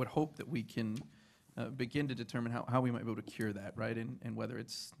I would hope that we can begin to determine how we might be able to cure that, right? And whether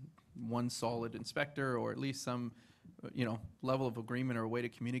it's one solid inspector or at least some level of agreement or a way to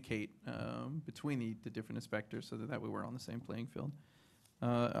communicate between the different inspectors, so that way we're on the same playing field.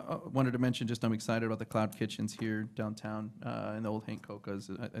 I wanted to mention, just I'm excited about the cloud kitchens here downtown and the old Hank Coca's.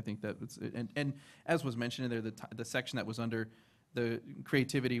 I think that it's, and as was mentioned in there, the section that was under the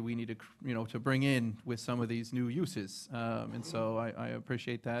creativity we need to bring in with some of these new uses, and so I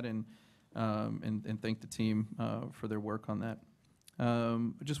appreciate that, and thank the team for their work on that.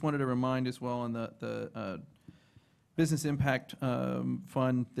 I just wanted to remind as well on the Business Impact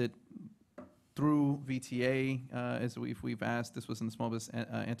Fund that through VTA, as we've asked, this was in the Small Business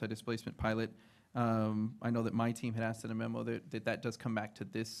Anti-Displacement Pilot. I know that my team had asked in a memo that does come back to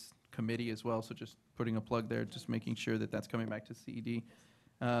this committee as well, so just putting a plug there, just making sure that that's coming back to CED.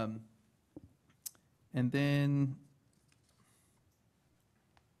 And then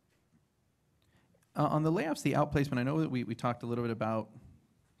on the layoffs, the outplacement, I know that we talked a little bit about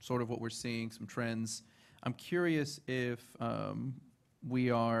sort of what we're seeing, some trends. I'm curious if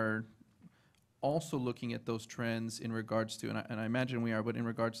we are also looking at those trends in regards to, and I imagine we are, but in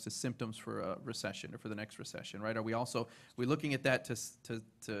regards to symptoms for a recession or for the next recession, right? Are we looking at that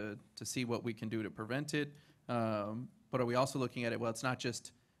to see what we can do to prevent it? But are we also looking at it, well, it's not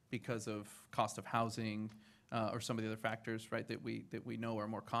just because of cost of housing or some of the other factors, right, that we know are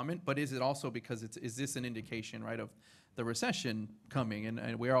more common, but is it also because is this an indication, right, of the recession coming?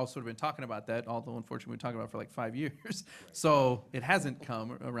 And we're all sort of been talking about that, although unfortunately we've been talking about it for like 5 years. Right. So it hasn't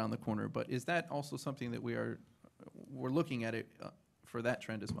come around the corner, but is that also something that we're looking at it for that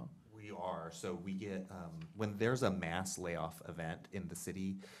trend as well? We are. So we get, when there's a mass layoff event in the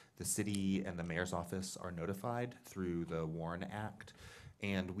city and the mayor's office are notified through the WARN Act.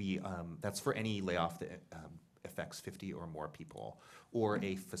 And that's for any layoff that affects 50 or more people or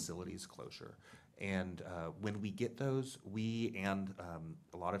a facilities closure. And when we get those, we and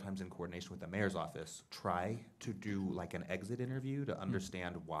a lot of times in coordination with the mayor's office, try to do like an exit interview to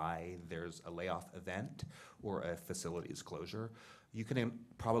understand why there's a layoff event or a facilities closure. You can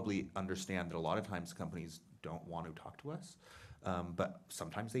probably understand that a lot of times companies don't want to talk to us, but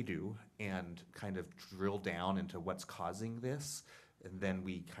sometimes they do, and kind of drill down into what's causing this, and then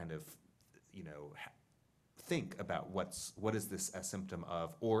we kind of, think about what is this a symptom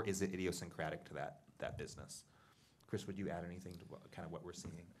of, or is it idiosyncratic to that business? Chris, would you add anything to what we're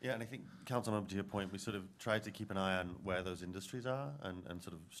seeing? Yeah, and I think, Councilmember, to your point, we sort of tried to keep an eye on where those industries are and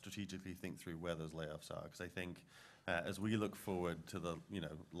sort of strategically think through where those layoffs are. Because I think as we look forward to the,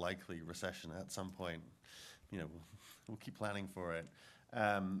 likely recession at some point, we'll keep planning for it.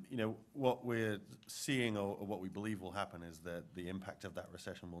 What we're seeing or what we believe will happen is that the impact of that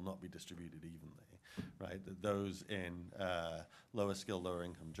recession will not be distributed evenly, right? That those in lower skilled, lower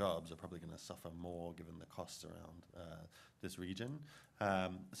income jobs are probably going to suffer more given the costs around this region.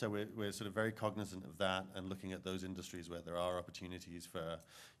 So we're sort of very cognizant of that and looking at those industries where there are opportunities for,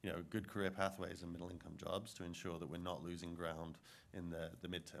 good career pathways and middle income jobs to ensure that we're not losing ground in the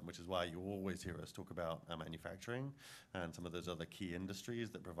midterm, which is why you always hear us talk about manufacturing and some of those other key industries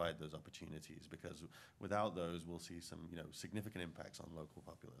that provide those opportunities, because without those, we'll see some, significant impacts on local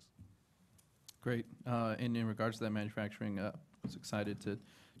populace. Great. And in regards to that manufacturing, I was excited to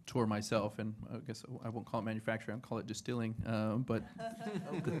tour myself, and I guess I won't call it manufacturing, I'll call it distilling, but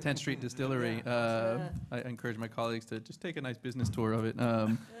the 10th Street Distillery, I encourage my colleagues to just take a nice business tour of it.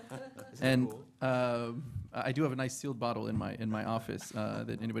 And cool? I do have a nice sealed bottle in my office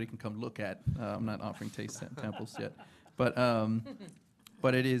that anybody can come look at. I'm not offering taste samples yet, but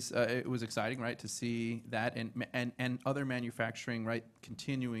it was exciting, right, to see that and other manufacturing, right,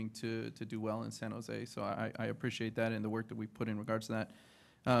 continuing to do well in San Jose. So I appreciate that and the work that we put in regards to that.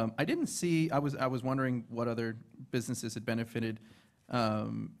 I didn't see. I was wondering what other businesses had benefited,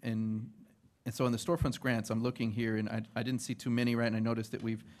 and so in the storefronts grants, I'm looking here, and I didn't see too many, right? And I noticed that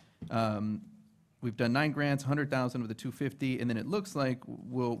we've done 9 grants, 100,000 of the 250, and then it looks like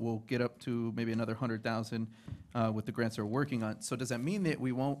we'll get up to maybe another 100,000 with the grants that we're working on. So does that mean that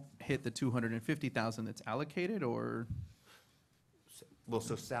we won't hit the 250,000 that's allocated, or? Well,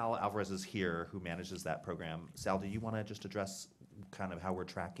 so Sal Alvarez is here, who manages that program. Sal, do you want to just address kind of how we're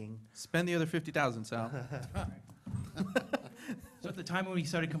tracking? Spend the other 50,000, Sal. So at the time when we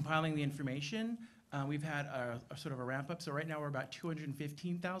started compiling the information, we've had a sort of a ramp up. So right now we're about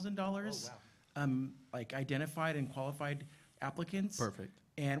 $215,000. Oh, wow. Like identified and qualified applicants. Perfect.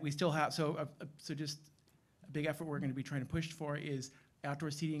 And we still have, so just a big effort we're going to be trying to push for is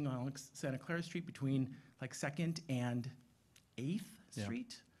outdoor seating on Santa Clara Street between like 2nd and 8th Yeah.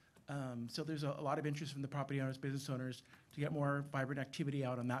 Street. So there's a lot of interest from the property owners, business owners, to get more vibrant activity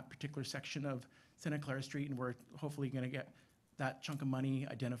out on that particular section of Santa Clara Street, and we're hopefully going to get that chunk of money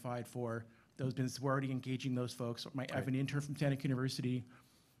identified for those businesses. We're already engaging those folks. I have an intern from Santa University,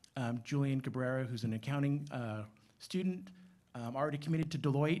 Julian Cabrera, who's an accounting student, already committed to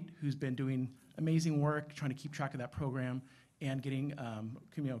Deloitte, who's been doing amazing work trying to keep track of that program and getting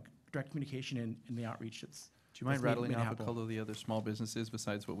direct communication in the outreach. Do you mind rattling off a couple of the other small businesses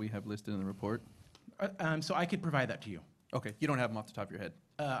besides what we have listed in the report? So I could provide that to you. Okay, you don't have them off the top of your head.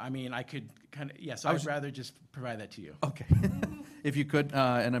 I could kind of, yes, I'd rather just provide that to you. Okay. If you could,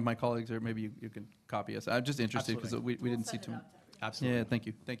 and then my colleagues, or maybe you can copy us. I'm just interested because we didn't see too many. Absolutely. Yeah,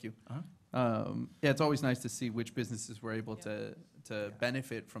 thank you. Uh-huh. Yeah, it's always nice to see which businesses were able to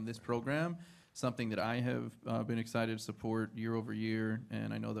benefit from this program, something that I have been excited to support year over year,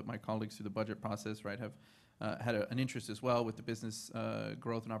 and I know that my colleagues through the budget process, right, have had an interest as well with the business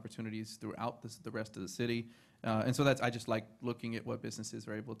growth and opportunities throughout the rest of the city. And so I just like looking at what businesses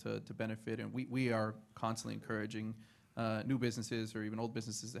are able to benefit, and we are constantly encouraging new businesses or even old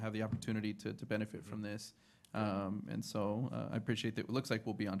businesses to have the opportunity to benefit from this. And so I appreciate that. It looks like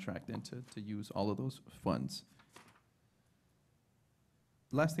we'll be on track then to use all of those funds.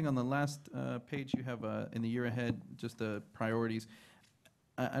 Last thing on the last page, you have in the year ahead, just the priorities.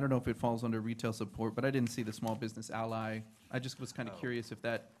 I don't know if it falls under retail support, but I didn't see the small business ally. I just was kind of curious if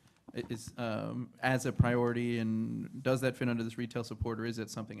that is as a priority, and does that fit under this retail support, or is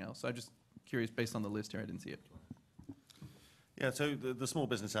it something else? So I'm just curious, based on the list here, I didn't see it. Yeah, so the Small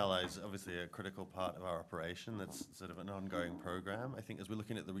Business Ally is obviously a critical part of our operation. That's sort of an ongoing program. I think as we're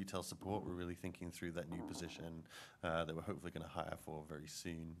looking at the retail support, we're really thinking through that new position that we're hopefully going to hire for very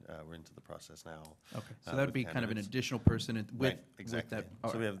soon. We're into the process now. Okay, so that would with be kind of an candidates. additional person with, Right, exactly. with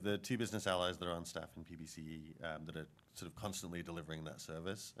that. So we have the 2 business allies that are on staff in PBCE that are sort of constantly delivering that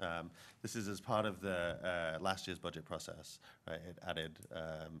service. This is as part of the last year's budget process, right? It added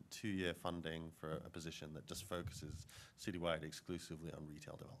 2-year funding for a position that just focuses citywide exclusively on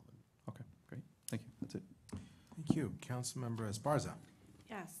retail development. Okay, great. Thank you. That's it. Thank you. Councilmember Esparza.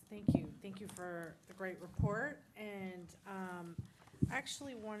 Yes, thank you. Thank you for the great report. And I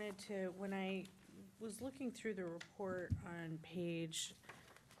actually wanted to, when I was looking through the report on page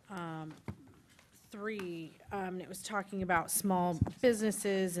 3, it was talking about small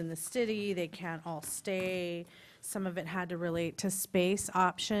businesses in the city. They can't all stay. Some of it had to relate to space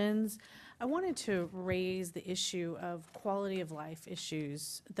options. I wanted to raise the issue of quality of life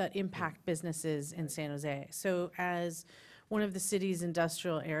issues that impact businesses in San Jose. So as one of the city's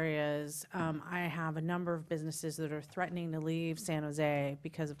industrial areas, I have a number of businesses that are threatening to leave San Jose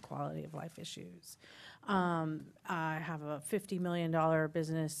because of quality of life issues. I have a $50 million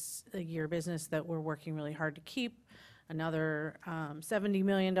a year business that we're working really hard to keep. Another $70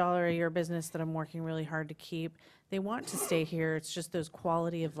 million a year business that I'm working really hard to keep. They want to stay here. It's just those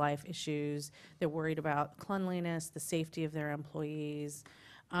quality of life issues. They're worried about cleanliness, the safety of their employees,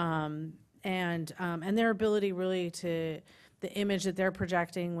 and their ability really to, the image that they're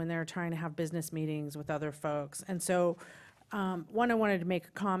projecting when they're trying to have business meetings with other folks. And so, one, I wanted to make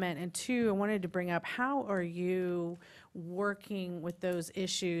a comment, and 2, I wanted to bring up, how are you working with those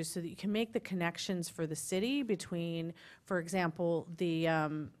issues so that you can make the connections for the city between, for example, the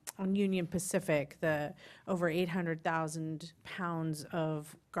on Union Pacific, the over 800,000 pounds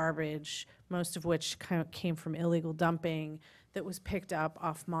of garbage, most of which came from illegal dumping, that was picked up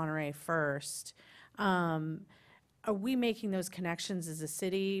off Monterey First. Are we making those connections as a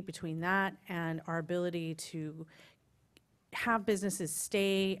city between that and our ability to have businesses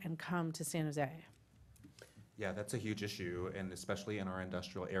stay and come to San Jose? Yeah, that's a huge issue, and especially in our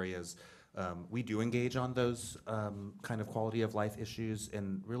industrial areas, we do engage on those kind of quality of life issues,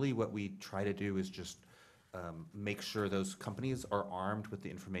 and really what we try to do is just make sure those companies are armed with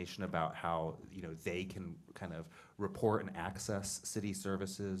the information about how, you know, they can kind of report and access city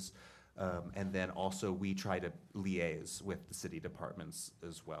services, and then also we try to liaise with the city departments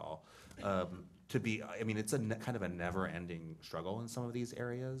as well. I mean, it's a kind of a never-ending struggle in some of these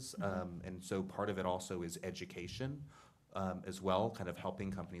areas, and so part of it also is education as well, kind of helping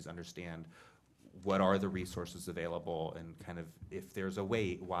companies understand what are the resources available and kind of if there's a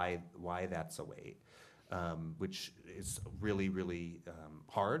wait, why that's a wait, which is really, really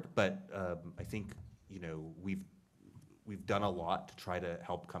hard, but I think, you know, we've done a lot to try to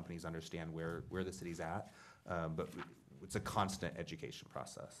help companies understand where the city's at, but it's a constant education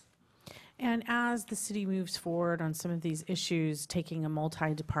process. And as the city moves forward on some of these issues, taking a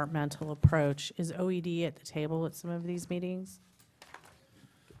multi-departmental approach, is OED at the table at some of these meetings?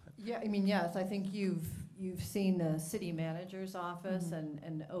 Yeah, I mean, yes, I think you've seen the city manager's office,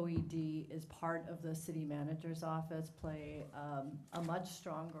 and OED is part of the city manager's office, play a much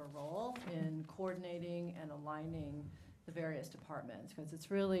stronger role in coordinating and aligning the various departments, because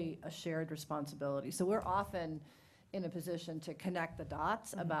it's really a shared responsibility. So we're often in a position to connect the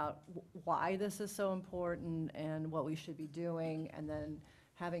dots about why this is so important and what we should be doing, and then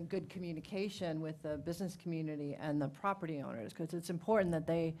having good communication with the business community and the property owners, because it's important that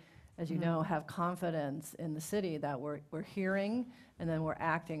they, as you know, have confidence in the city that we're hearing and then we're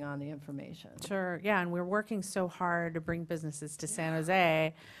acting on the information. Sure, yeah, and we're working so hard to bring businesses to San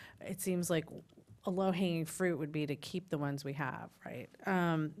Jose. It seems like a low-hanging fruit would be to keep the ones we have, right?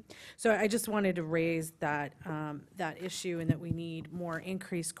 So I just wanted to raise that, that issue, and that we need more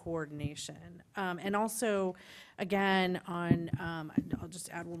increased coordination. And also, again, on, I'll just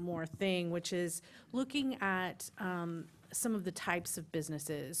add one more thing, which is looking at some of the types of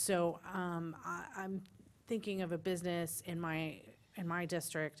businesses. So I'm thinking of a business in my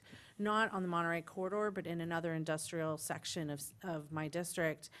district, not on the Monterey corridor, but in another industrial section of my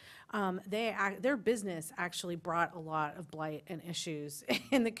district. Their business actually brought a lot of blight and issues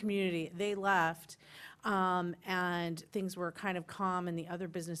in the community. They left, and things were kind of calm, and the other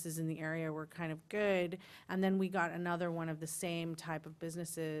businesses in the area were kind of good. And then we got another one of the same type of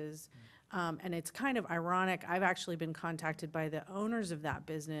businesses. And it's kind of ironic. I've actually been contacted by the owners of that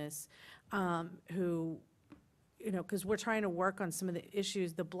business, who, you know, because we're trying to work on some of the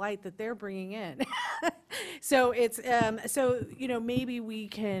issues, the blight that they're bringing in. So it's, so, you know, maybe we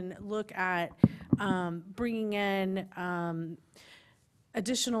can look at bringing in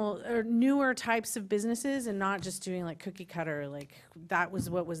additional or newer types of businesses and not just doing like cookie cutter, like that was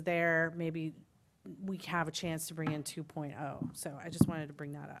what was there. Maybe we have a chance to bring in 2.0. So I just wanted to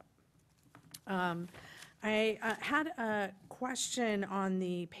bring that up. I had a question on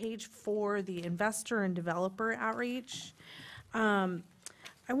the page 4, the investor and developer outreach. I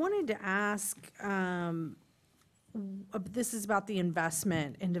wanted to ask, this is about the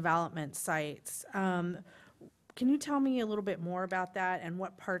investment in development sites. Can you tell me a little bit more about that and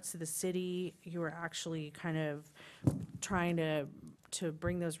what parts of the city you are actually kind of trying to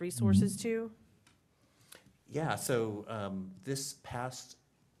bring those resources to? Yeah, so this past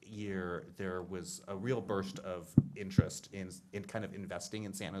year, there was a real burst of interest in kind of investing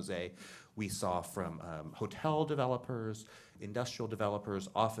in San Jose. We saw from hotel developers, industrial developers,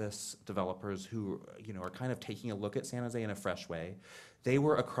 office developers who, you know, are kind of taking a look at San Jose in a fresh way. They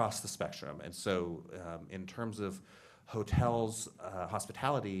were across the spectrum, and so in terms of hotels,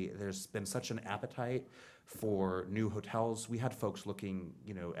 hospitality, there's been such an appetite for new hotels. We had folks looking,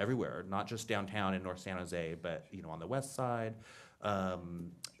 you know, everywhere, not just downtown in North San Jose, but, you know, on the west side,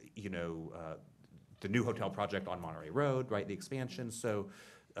 you know, the new hotel project on Monterey Road, right, the expansion. So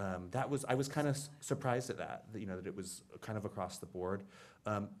I was kind of surprised at that, you know, that it was kind of across the board.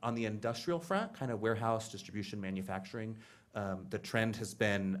 On the industrial front, kind of warehouse, distribution, manufacturing, the trend has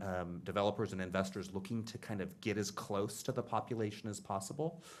been developers and investors looking to kind of get as close to the population as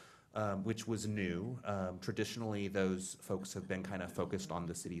possible, which was new. Traditionally, those folks have been kind of focused on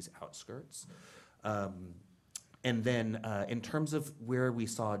the city's outskirts. And then in terms of where we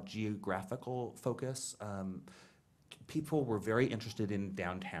saw geographical focus, people were very interested in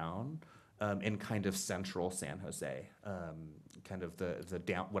downtown and kind of central San Jose, kind of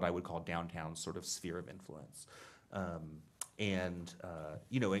what I would call downtown sort of sphere of influence.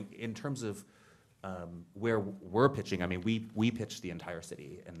 You know, in terms of where we're pitching, I mean, we pitch the entire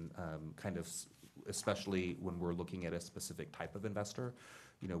city, and kind of, especially when we're looking at a specific type of investor,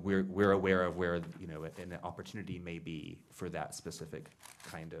 you know, we're aware of where, you know, an opportunity may be for that specific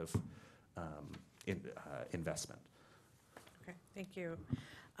kind of investment. Okay, thank you.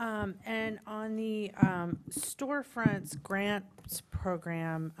 And on the storefronts grants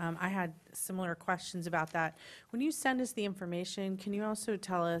program, I had similar questions about that. When you send us the information, can you also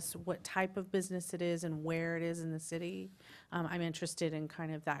tell us what type of business it is and where it is in the city? I'm interested in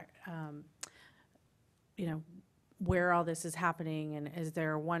kind of that, you know, where all this is happening, and is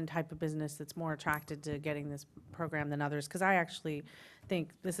there one type of business that's more attracted to getting this program than others? Because I actually think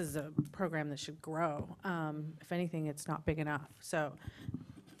this is a program that should grow. If anything, it's not big enough. So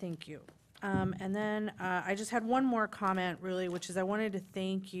thank you. And then I just had one more comment, really, which is I wanted to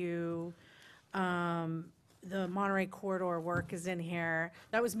thank you. The Monterey corridor work is in here.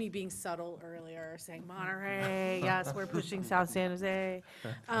 That was me being subtle earlier, saying Monterey, yes, we're pushing South San Jose.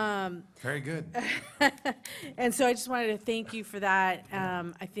 Very good. And so I just wanted to thank you for that.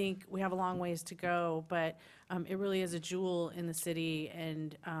 I think we have a long ways to go, but it really is a jewel in the city,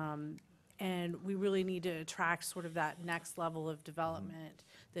 and we really need to attract sort of that next level of development,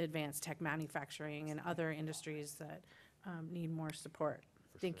 the advanced tech manufacturing and other industries that need more support.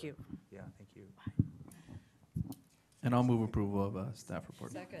 Thank you. Yeah, thank you. And I'll move approval of staff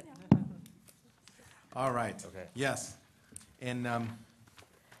report. Second. All right. Okay. Yes. And I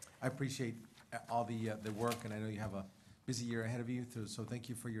appreciate all the work, and I know you have a busy year ahead of you, so thank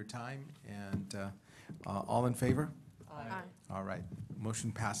you for your time. And all in favor? Aye. All right.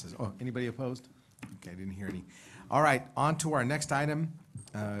 Motion passes. Oh, anybody opposed? Okay, I didn't hear any. All right, on to our next item,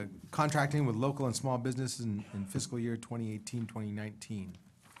 contracting with local and small businesses in fiscal year 2018, 2019.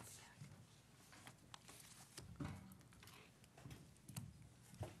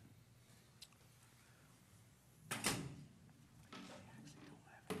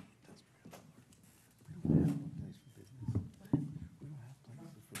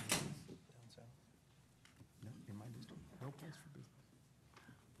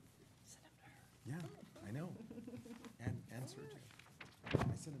 Yeah, I know. And surgeon.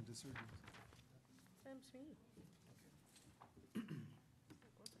 I sent him to surgeons.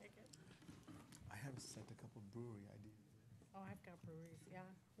 I have sent a couple brewery ideas. Oh, I've got breweries, yeah.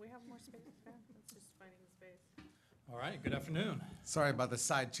 We have more space, yeah, that's just finding the space. All right, good afternoon. Sorry about the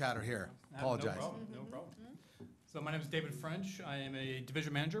side chatter here. Apologize. No problem. So my name is David French. I am a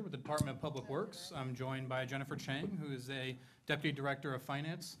division manager with the Department of Public Works. I'm joined by Jennifer Chang, who is a deputy director of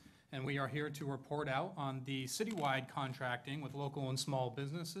finance, and we are here to report out on the citywide contracting with local and small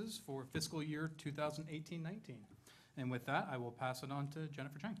businesses for fiscal year 2018-19. And with that, I will pass it on to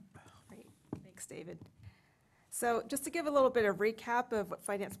Jennifer Chang. Great, thanks, David. So just to give a little bit of recap of what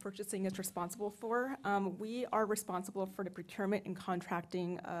finance purchasing is responsible for, we are responsible for the procurement and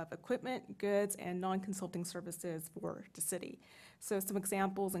contracting of equipment, goods, and non-consulting services for the city. So some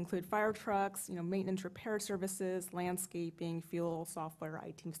examples include fire trucks, maintenance repair services, landscaping, fuel, software,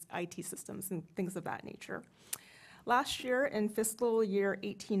 IT systems, and things of that nature. Last year, in fiscal year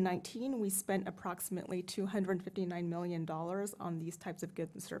 18-19, we spent approximately $259 million on these types of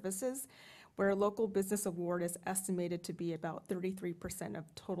goods and services, where local business award is estimated to be about 33% of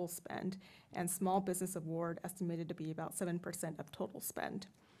total spend, and small business award estimated to be about 7% of total spend.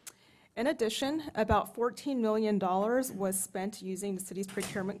 In addition, about $14 million was spent using the city's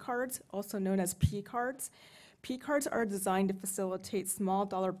procurement cards, also known as P cards. P cards are designed to facilitate small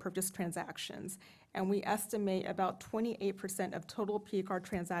dollar purchase transactions, and we estimate about 28% of total P card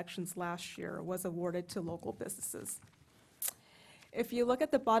transactions last year was awarded to local businesses. If you look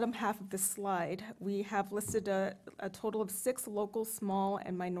at the bottom half of this slide, we have listed a total of 6 local, small,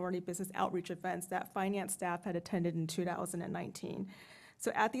 and minority business outreach events that finance staff had attended in 2019. So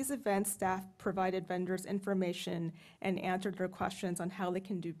at these events, staff provided vendors information and answered their questions on how they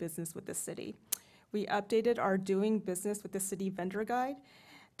can do business with the city. We updated our Doing Business with the City vendor guide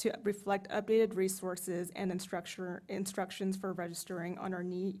to reflect updated resources and instructions for registering on our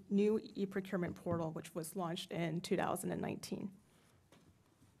new e-procurement portal, which was launched in 2019.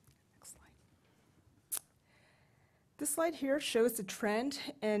 This slide here shows the trend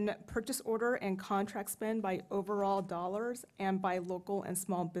in purchase order and contract spend by overall dollars and by local and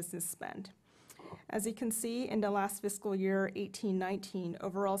small business spend. As you can see, in the last fiscal year, 18-19,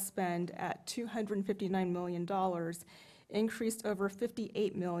 overall spend at $259 million increased over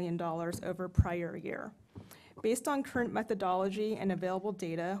 $58 million over prior year. Based on current methodology and available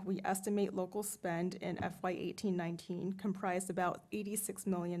data, we estimate local spend in FY 18-19 comprised about $86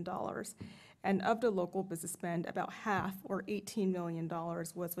 million. And of the local business spend, about half, or $18 million,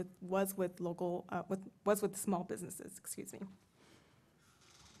 was with small businesses. Excuse me.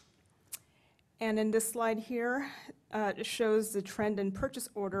 And in this slide here, it shows the trend in purchase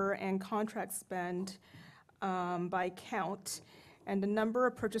order and contract spend by count. And the number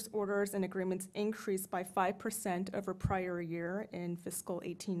of purchase orders and agreements increased by 5% over prior year in fiscal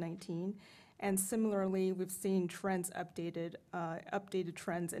 18-19. And similarly, we've seen trends updated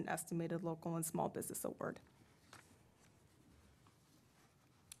trends in estimated local and small business award.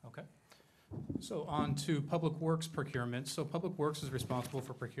 Okay. So on to Public Works procurement. So Public Works is responsible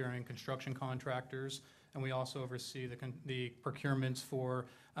for procuring construction contractors, and we also oversee the procurements for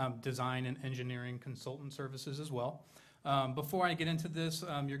design and engineering consultant services as well. Before I get into this,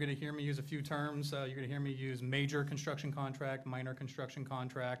 you're going to hear me use a few terms. You're going to hear me use major construction contract, minor construction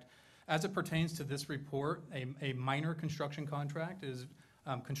contract. As it pertains to this report, a minor construction contract is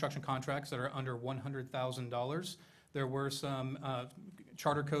construction contracts that are under $100,000. There were some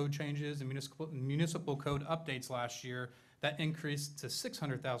charter code changes and municipal code updates last year that increased to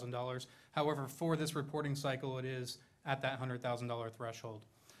 $600,000. However, for this reporting cycle, it is at that $100,000 threshold.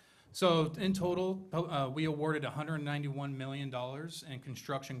 So in total, we awarded $191 million in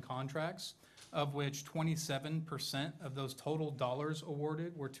construction contracts, of which 27% of those total dollars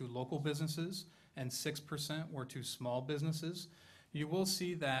awarded were to local businesses and 6% were to small businesses. You will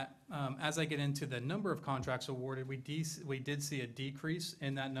see that as I get into the number of contracts awarded, we did see a decrease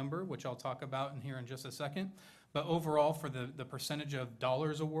in that number, which I'll talk about in here in just a second. But overall, for the percentage of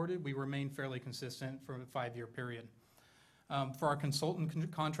dollars awarded, we remain fairly consistent for a 5-year period. For our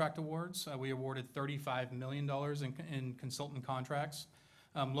consultant contract awards, we awarded $35 million in consultant contracts.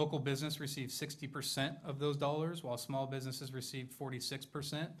 Local business received 60% of those dollars, while small businesses received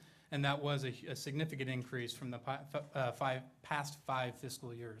 46%, and that was a significant increase from the past 5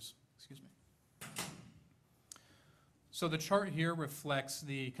 fiscal years. Excuse me. So the chart here reflects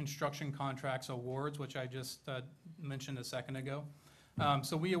the construction contracts awards, which I just mentioned a second ago.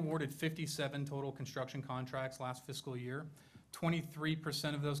 So we awarded 57 total construction contracts last fiscal year.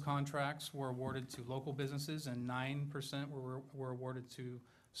 23% of those contracts were awarded to local businesses and 9% were awarded to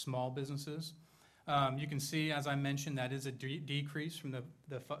small businesses. You can see, as I mentioned, that is a decrease from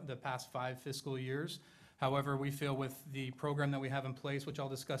the past 5 fiscal years. However, we feel with the program that we have in place, which I'll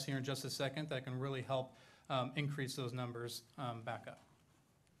discuss here in just a second, that can really help increase those numbers back up.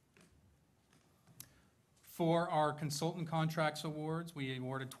 For our consultant contracts awards, we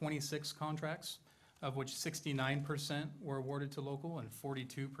awarded 26 contracts, of which 69% were awarded to local and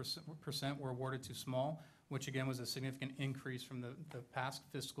 42% were awarded to small, which again was a significant increase from the past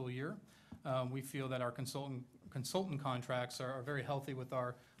fiscal year. We feel that our consultant contracts are very healthy with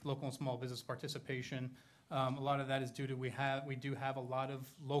our local and small business participation. A lot of that is due to we do have a lot of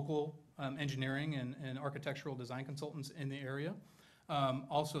local engineering and architectural design consultants in the area.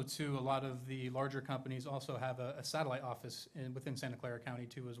 Also, too, a lot of the larger companies also have a satellite office within Santa Clara County,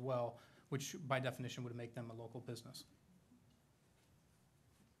 too, as well, which by definition would make them a local business.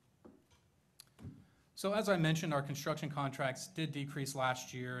 So as I mentioned, our construction contracts did decrease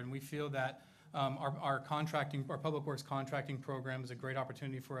last year, and we feel that our public works contracting program is a great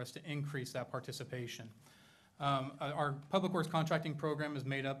opportunity for us to increase that participation. Our public works contracting program is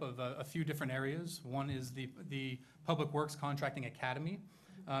made up of a few different areas. One is the Public Works Contracting Academy.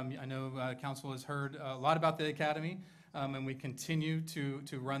 I know council has heard a lot about the academy, and we continue to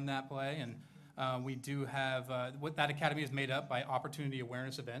run that play. And we do have, what that academy is made up by opportunity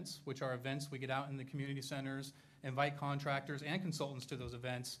awareness events, which are events we get out in the community centers, invite contractors and consultants to those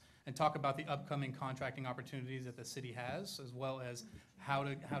events, and talk about the upcoming contracting opportunities that the city has, as well as how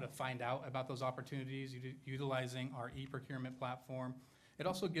to find out about those opportunities utilizing our e-procurement platform. It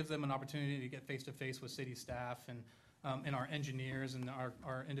also gives them an opportunity to get face-to-face with city staff and our engineers and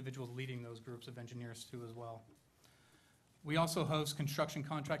our individuals leading those groups of engineers too as well. We also host construction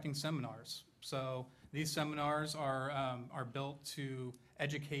contracting seminars. So these seminars are built to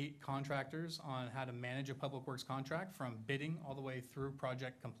educate contractors on how to manage a public works contract from bidding all the way through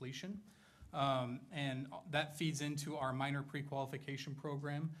project completion. And that feeds into our minor pre-qualification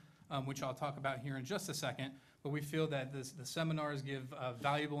program, which I'll talk about here in just a second. But we feel that the seminars give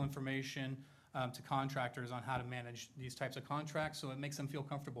valuable information to contractors on how to manage these types of contracts, so it makes them feel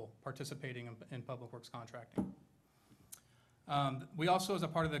comfortable participating in public works contracting. We also, as a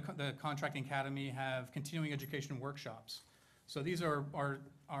part of the Contracting Academy, have continuing education workshops. So these are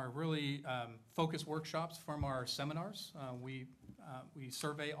really focused workshops from our seminars. We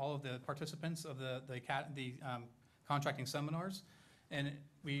survey all of the participants of the contracting seminars, and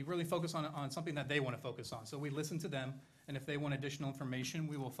we really focus on something that they want to focus on. So we listen to them, and if they want additional information,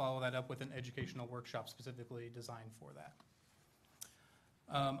 we will follow that up with an educational workshop specifically designed for that.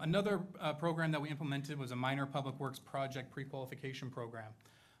 Another program that we implemented was a minor public works project pre-qualification program.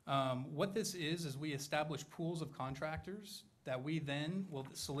 What this is we establish pools of contractors that we then will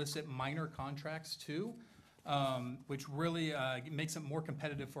solicit minor contracts to, which really makes it more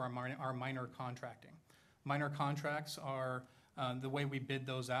competitive for our minor contracting. Minor contracts are, the way we bid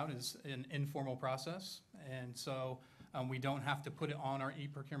those out is an informal process, and so we don't have to put it on our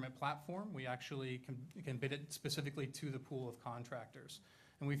e-procurement platform. We actually can bid it specifically to the pool of contractors.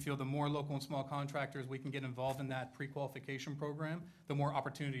 And we feel the more local and small contractors we can get involved in that pre-qualification program, the more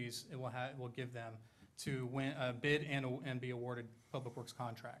opportunities it will give them to win, bid and be awarded public works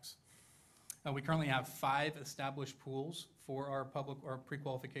contracts. We currently have 5 established pools for our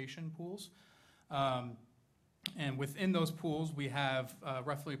pre-qualification pools. And within those pools, we have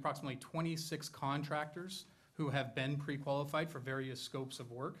roughly approximately 26 contractors who have been pre-qualified for various scopes of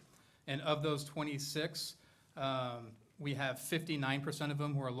work. And of those 26, we have 59% of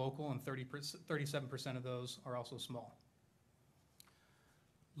them who are local, and 37% of those are also small.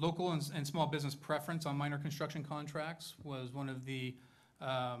 Local and small business preference on minor construction contracts was one of the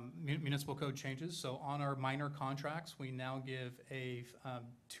municipal code changes. So on our minor contracts, we now give a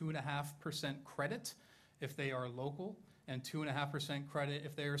 2.5% credit if they are local, and 2.5% credit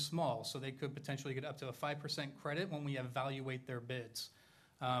if they are small. So they could potentially get up to a 5% credit when we evaluate their bids.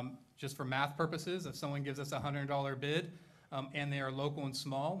 Just for math purposes, if someone gives us a $100 bid and they are local and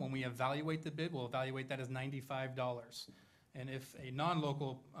small, when we evaluate the bid, we'll evaluate that as $95. And if a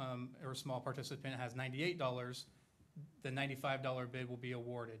non-local or small participant has $98, the $95 bid will be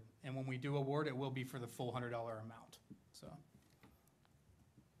awarded. And when we do award, it will be for the full $100 amount. So,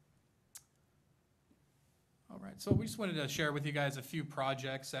 all right, so we just wanted to share with you guys a few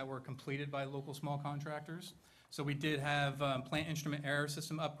projects that were completed by local small contractors. So we did have plant instrument error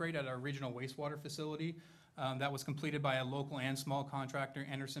system upgrade at our regional wastewater facility. That was completed by a local and small contractor,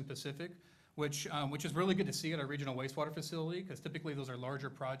 Anderson Pacific, which is really good to see at our regional wastewater facility, because typically those are larger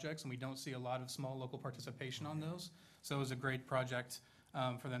projects and we don't see a lot of small local participation on those. So it was a great project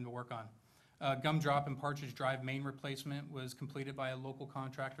for them to work on. Gumdrop and Partridge Drive main replacement was completed by a local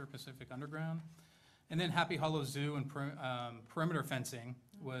contractor, Pacific Underground. And then Happy Hollow Zoo and perimeter fencing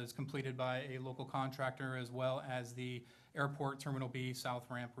was completed by a local contractor, as well as the Airport Terminal B South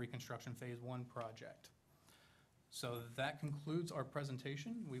Ramp Reconstruction Phase 1 project. So that concludes our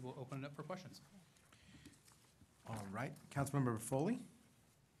presentation. We will open it up for questions. All right, Councilmember Foley?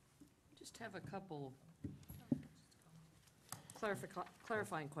 Just have a couple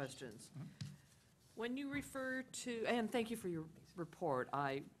clarifying questions. When you refer to, and thank you for your report,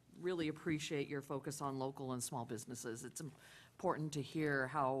 I really appreciate your focus on local and small businesses. It's important to hear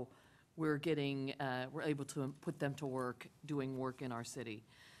how we're able to put them to work, doing work in our city.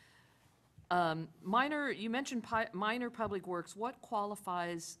 You mentioned minor public works. What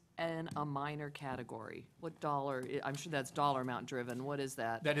qualifies in a minor category? What dollar, I'm sure that's dollar amount driven. What is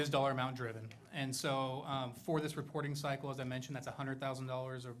that? That is dollar amount driven. And so for this reporting cycle, as I mentioned, that's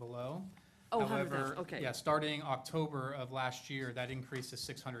 $100,000 or below. Oh, However, 100,000, okay. yeah, starting October of last year, that increased to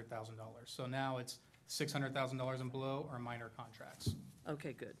 $600,000. So now it's $600,000 and below or minor contracts.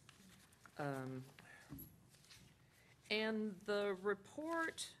 Okay, good. And the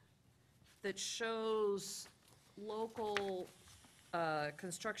report that shows local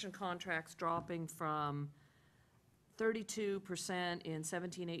construction contracts dropping from 32% in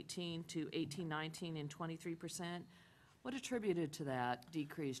 17-18 to 18-19 and 23%, what attributed to that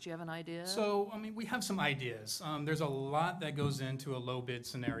decrease? Do you have an idea? So, I mean, we have some ideas. There's a lot that goes into a low bid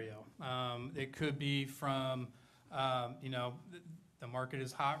scenario. It could be from, the market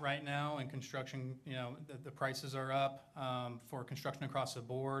is hot right now and construction, the prices are up for construction across the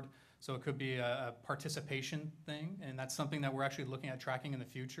board. So it could be a participation thing, and that's something that we're actually looking at tracking in the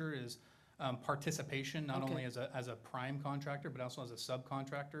future is participation, not only as a prime contractor, but also as a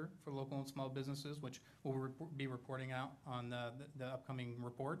subcontractor for local and small businesses, which we'll be reporting out on the upcoming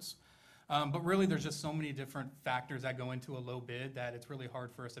reports. But really, there's just so many different factors that go into a low bid that it's really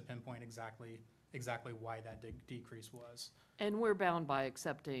hard for us to pinpoint exactly why that decrease was. And we're bound by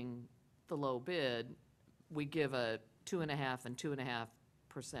accepting the low bid. We give a 2.5% and 2.5%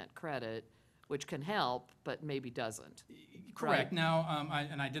 credit, which can help, but maybe doesn't. Correct. Right. Now,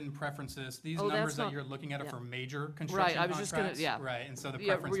 I didn't preference this. These Oh, that's numbers that not- you're looking at are yeah. for major construction Right, I contracts. was just gonna, yeah. Right, and so the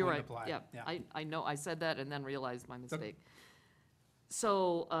Yeah, preference you're wouldn't right. apply. Yeah, I know, I said that and then realized my mistake.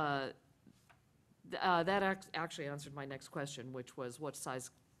 So, that actually answered my next question, which was what size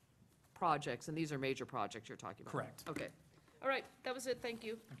projects, and these are major projects you're talking about? Correct. Okay. All right, that was it, thank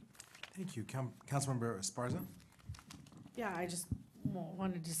you. Thank you. Councilmember Esparza? Yeah, I just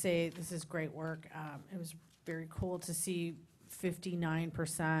wanted to say this is great work. It was very cool to see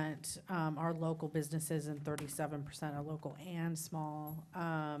 59% are local businesses and 37% are local and small.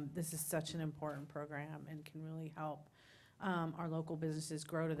 This is such an important program and can really help our local businesses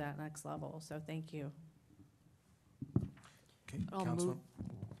grow to that next level. So thank you. Okay, I'll Councilman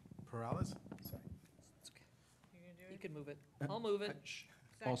Perales? Sorry. You can move it. I'll move it.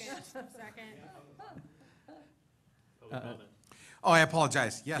 Second. Oh, I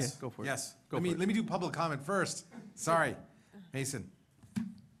apologize. Yes. Yeah, go for it. Yes. Go Let for it. me do public comment first. Sorry. Mason.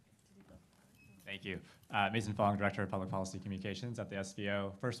 Thank you. Mason Fong, Director of Public Policy Communications at the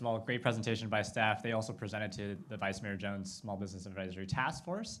SVO. First of all, great presentation by staff. They also presented to the Vice Mayor Jones Small Business Advisory Task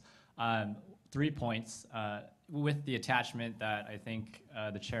Force. 3 points with the attachment that I think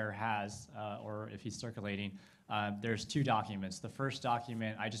the chair has, or if he's circulating, there's 2 documents. The first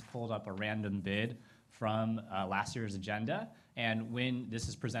document, I just pulled up a random bid from last year's agenda. And when this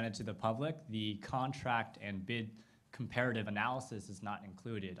is presented to the public, the contract and bid comparative analysis is not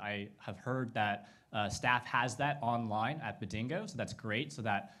included. I have heard that staff has that online at Bedingo, so that's great, so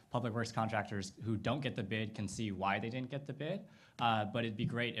that public works contractors who don't get the bid can see why they didn't get the bid. But it'd be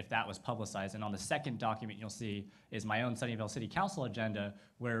great if that was publicized. And on the second document you'll see is my own Sunnyvale City Council agenda,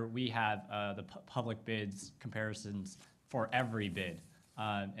 where we have the public bids comparisons for every bid.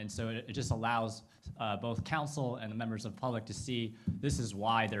 And so it just allows both council and the members of the public to see this is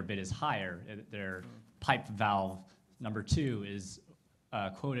why their bid is higher. Their pipe valve number 2 is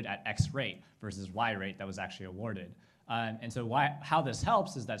quoted at X rate versus Y rate that was actually awarded. And so how this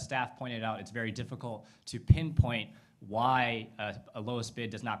helps is that staff pointed out it's very difficult to pinpoint why a lowest bid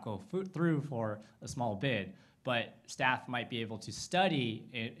does not go through for a small bid. But staff might be able to study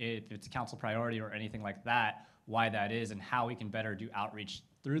if it's a council priority or anything like that, why that is and how we can better do outreach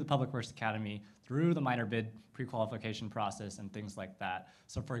through the Public Works Academy, through the minor bid pre-qualification process and things like that.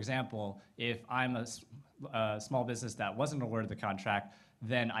 So for example, if I'm a small business that wasn't awarded the contract,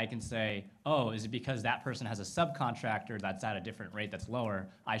 then I can say, oh, is it because that person has a subcontractor that's at a different rate that's lower?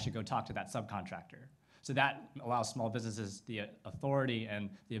 I should go talk to that subcontractor. So that allows small businesses the authority and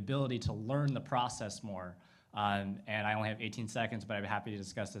the ability to learn the process more. And I only have 18 seconds, but I'm happy to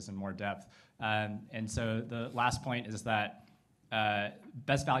discuss this in more depth. And so the last point is that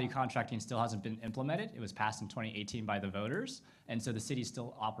best value contracting still hasn't been implemented. It was passed in 2018 by the voters. And so the city's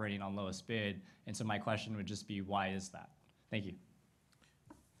still operating on lowest bid. And so my question would just be, why is that? Thank you.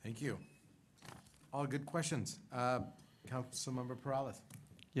 Thank you. All good questions. Councilmember Perales.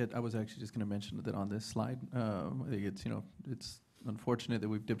 Yeah, I was actually just going to mention that on this slide, I think it's, it's unfortunate that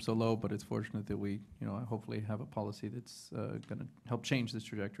we've dipped so low, but it's fortunate that we, hopefully have a policy that's going to help change this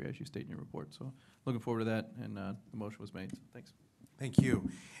trajectory as you state in your report. So looking forward to that, and the motion was made. So thanks. Thank you.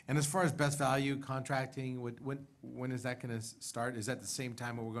 And as far as best value contracting, when is that going to start? Is that the same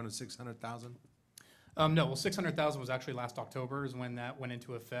time when we're going to 600,000? No, well, 600,000 was actually last October is when that went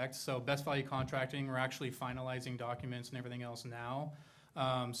into effect. So best value contracting, we're actually finalizing documents and everything else now.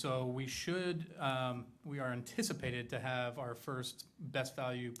 So we are anticipated to have our first best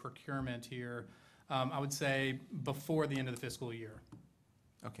value procurement here, I would say before the end of the fiscal year.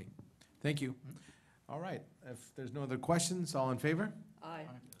 Okay, thank you. All right, if there's no other questions, all in favor? Aye.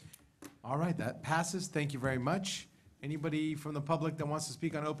 All right, that passes. Thank you very much. Anybody from the public that wants to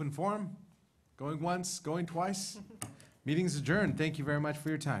speak on open forum? Going once, going twice? Meeting's adjourned. Thank you very much for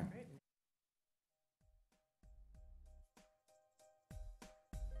your time.